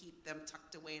can't keep them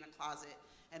tucked away in a closet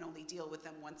and only deal with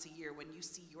them once a year when you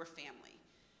see your family.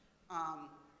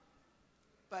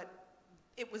 But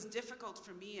it was difficult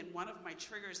for me, and one of my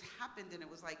triggers happened, and it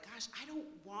was like, gosh, I don't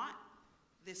want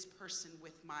this person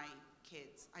with my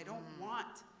kids. I don't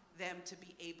want them to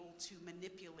be able to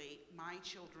manipulate my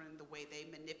children the way they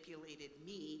manipulated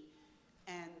me.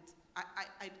 And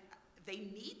they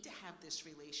need to have this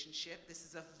relationship. This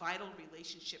is a vital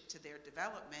relationship to their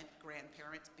development,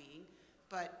 grandparents being,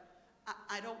 but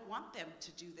I don't want them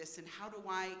to do this. And how do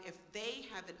if they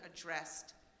haven't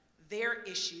addressed their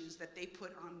issues that they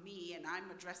put on me and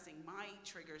I'm addressing my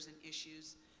triggers and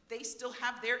issues, they still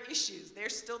have their issues. They're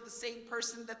still the same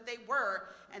person that they were,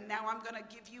 and now I'm gonna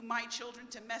give you my children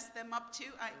to mess them up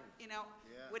too?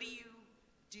 What do you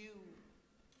do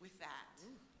with that?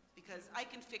 Because I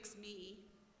can fix me,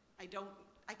 I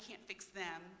can't fix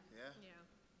them.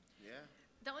 Yeah.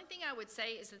 The only thing I would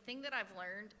say is the thing that I've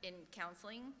learned in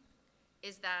counseling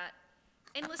is that,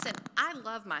 and listen, I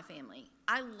love my family.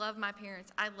 I love my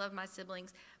parents. I love my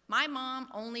siblings. My mom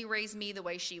only raised me the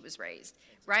way she was raised,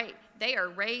 right? They are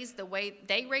raised the way,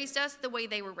 they raised us the way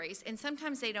they were raised. And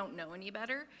sometimes they don't know any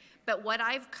better. But what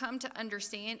I've come to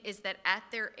understand is that at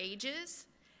their ages,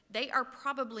 they are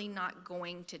probably not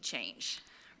going to change,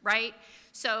 right?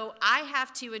 So I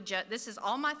have to adjust. This is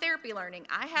all my therapy learning.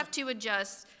 I have to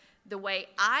adjust the way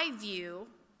I view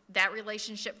that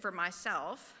relationship for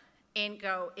myself and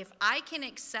go, if I can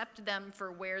accept them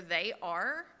for where they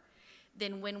are,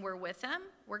 then when we're with them,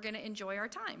 we're going to enjoy our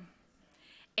time.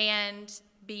 And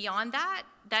beyond that,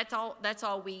 that's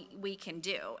all we can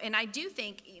do. And I do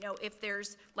think, if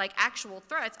there's like actual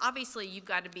threats, obviously you've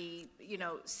got to be,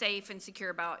 safe and secure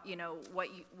about,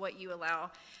 what you allow.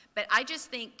 But I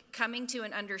just think coming to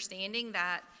an understanding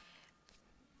that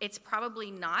it's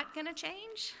probably not going to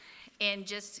change, and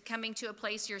just coming to a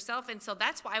place yourself. And so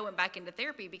that's why I went back into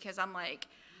therapy, because I'm like,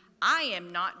 I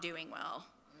am not doing well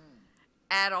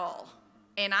at all.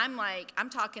 And I'm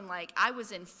talking like I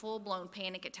was in full-blown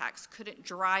panic attacks, couldn't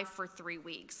drive for 3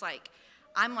 weeks.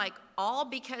 I'm like, all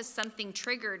because something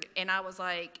triggered, and I was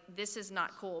like, this is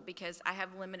not cool because I have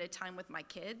limited time with my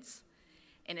kids.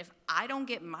 And if I don't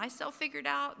get myself figured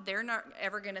out, they're not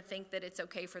ever going to think that it's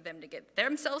okay for them to get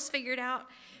themselves figured out.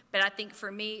 But I think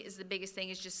for me is the biggest thing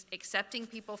is just accepting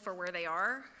people for where they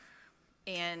are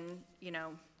and,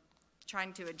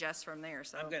 trying to adjust from there.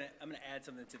 So I'm gonna add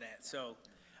something to that. So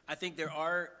I think there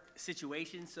are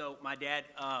situations. So my dad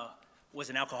was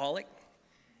an alcoholic,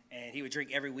 and he would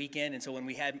drink every weekend. And so when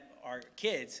we had our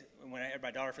kids, when I had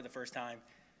my daughter for the first time,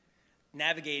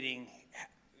 navigating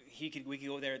we could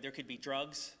go there. There could be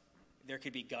drugs. There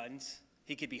could be guns.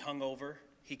 He could be hungover.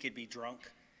 He could be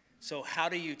drunk. So how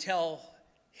do you tell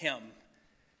him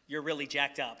you're really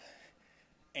jacked up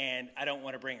and I don't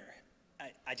want to bring her?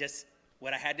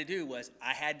 What I had to do was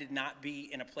I had to not be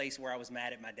in a place where I was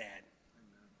mad at my dad.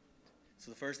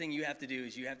 So the first thing you have to do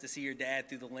is you have to see your dad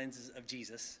through the lenses of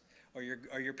Jesus or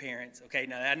your parents. Okay,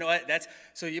 now I know that's,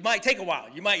 so you might take a while.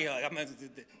 You might, you're like,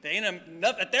 there ain't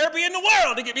enough therapy in the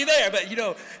world to get me there, but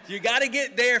you got to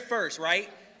get there first, right?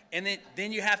 And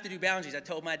then you have to do boundaries. I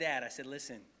told my dad, I said,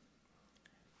 listen,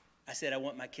 I said, I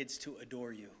want my kids to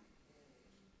adore you.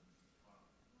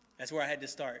 That's where I had to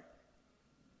start.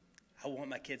 I want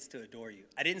my kids to adore you.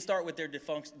 I didn't start with their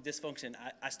dysfunction.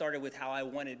 I started with how I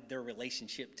wanted their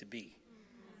relationship to be.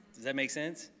 Does that make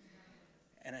sense?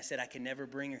 And I said, I can never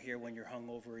bring her here when you're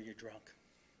hungover or you're drunk.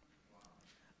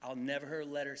 I'll never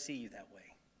let her see you that way.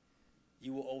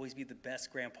 You will always be the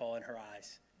best grandpa in her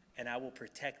eyes, and I will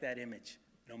protect that image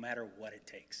no matter what it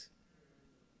takes.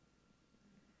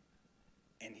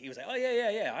 And he was like, oh,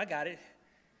 yeah, I got it.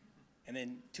 And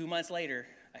then 2 months later,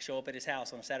 I show up at his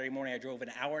house on a Saturday morning. I drove an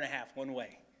hour and a half one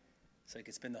way so he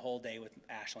could spend the whole day with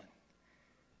Ashlyn.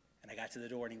 And I got to the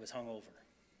door, and he was hungover.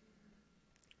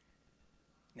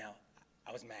 Now,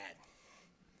 I was mad.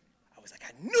 I was like,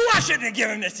 I knew I shouldn't have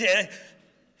given him this here.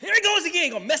 Here he goes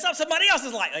again, gonna mess up somebody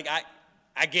else's life. Like,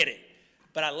 I get it.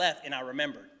 But I left, and I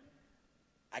remembered.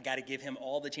 I got to give him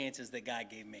all the chances that God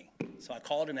gave me. So I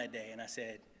called him that day, and I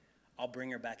said, I'll bring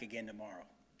her back again tomorrow.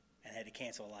 And I had to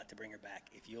cancel a lot to bring her back.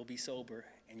 If you'll be sober,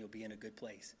 and you'll be in a good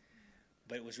place.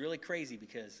 But it was really crazy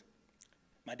because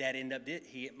my dad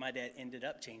ended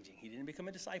up changing. He didn't become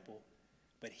a disciple,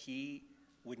 but he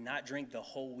would not drink the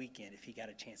whole weekend if he got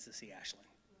a chance to see Ashlyn.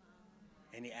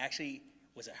 And he actually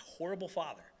was a horrible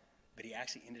father, but he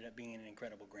actually ended up being an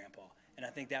incredible grandpa. And I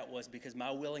think that was because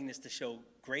my willingness to show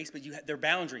grace, but there are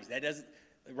boundaries. That doesn't,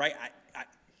 right?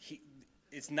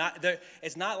 It's not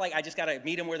like I just got to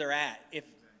meet them where they're at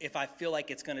if I feel like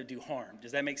it's going to do harm.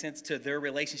 Does that make sense to their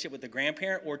relationship with the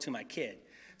grandparent or to my kid?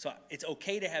 So it's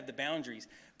okay to have the boundaries,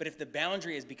 but if the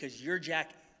boundary is because you're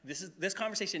jacked, this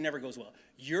conversation never goes well.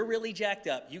 You're really jacked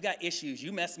up. You got issues.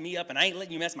 You messed me up, and I ain't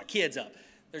letting you mess my kids up.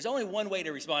 There's only one way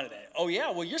to respond to that. Oh, yeah,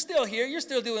 well, you're still here. You're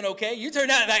still doing okay. You turned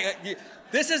out like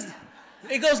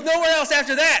it goes nowhere else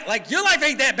after that. Like, your life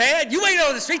ain't that bad. You ain't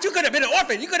on the street. You could have been an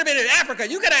orphan. You could have been in Africa.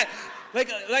 You could have,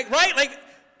 right? Like,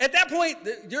 at that point,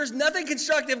 there's nothing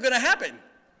constructive going to happen.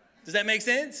 Does that make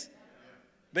sense?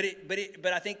 But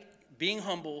I think being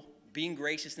humble, being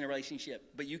gracious in a relationship,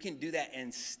 but you can do that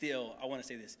and still, I want to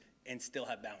say this, and still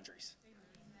have boundaries.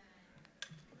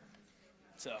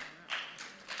 So.